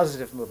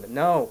positive movement.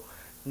 No,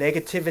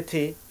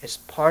 negativity is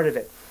part of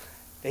it.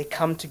 They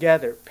come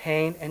together,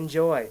 pain and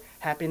joy,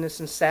 happiness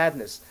and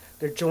sadness.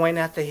 They're joined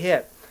at the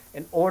hip.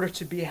 In order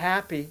to be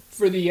happy.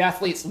 For the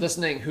athletes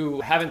listening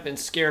who haven't been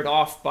scared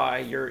off by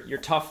your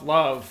tough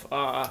love,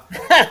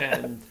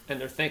 and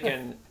they're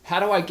thinking, how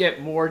do I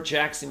get more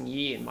Jackson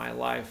Yee in my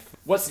life?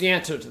 What's the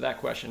answer to that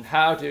question?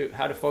 How do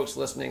folks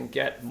listening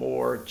get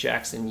more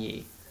Jackson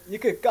Yee? You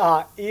could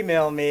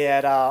email me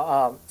at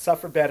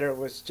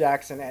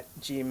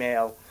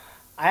sufferbetterwithjackson@gmail.com.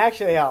 I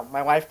actually,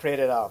 my wife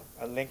created a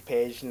link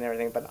page and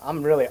everything, but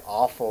I'm really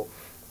awful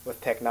with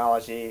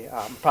technology.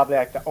 I'm probably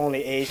like the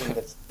only Asian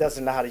that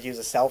doesn't know how to use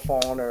a cell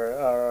phone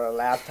or a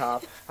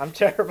laptop. I'm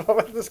terrible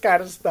with this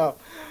kind of stuff.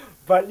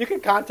 But you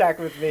can contact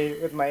with me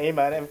with my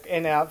email.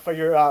 And for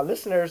your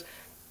listeners,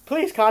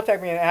 please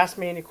contact me and ask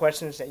me any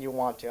questions that you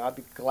want to. I'll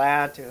be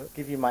glad to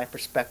give you my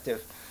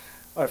perspective.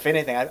 Or if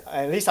anything,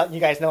 at least you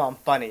guys know I'm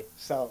funny.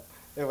 So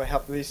it will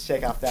help at least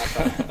shake off that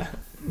part.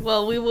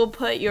 Well, we will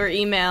put your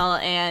email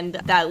and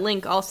that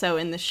link also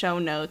in the show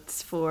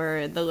notes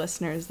for the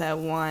listeners that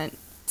want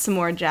some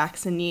more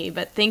Jackson Yee.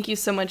 But thank you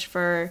so much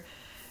for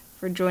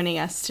joining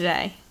us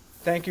today.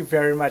 Thank you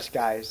very much,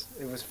 guys.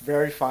 It was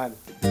very fun.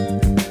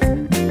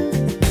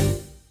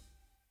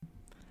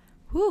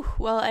 Whew.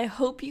 Well, I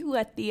hope you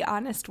let the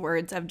honest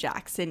words of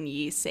Jackson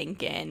Yee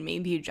sink in.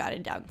 Maybe you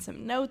jotted down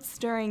some notes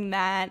during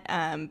that,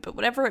 but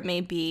whatever it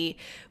may be,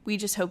 we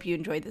just hope you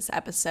enjoyed this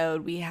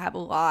episode. We have a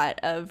lot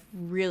of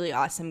really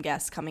awesome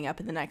guests coming up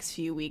in the next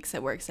few weeks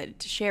that we're excited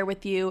to share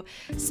with you.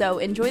 So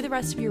enjoy the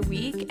rest of your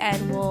week,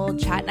 and we'll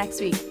chat next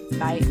week.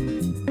 Bye.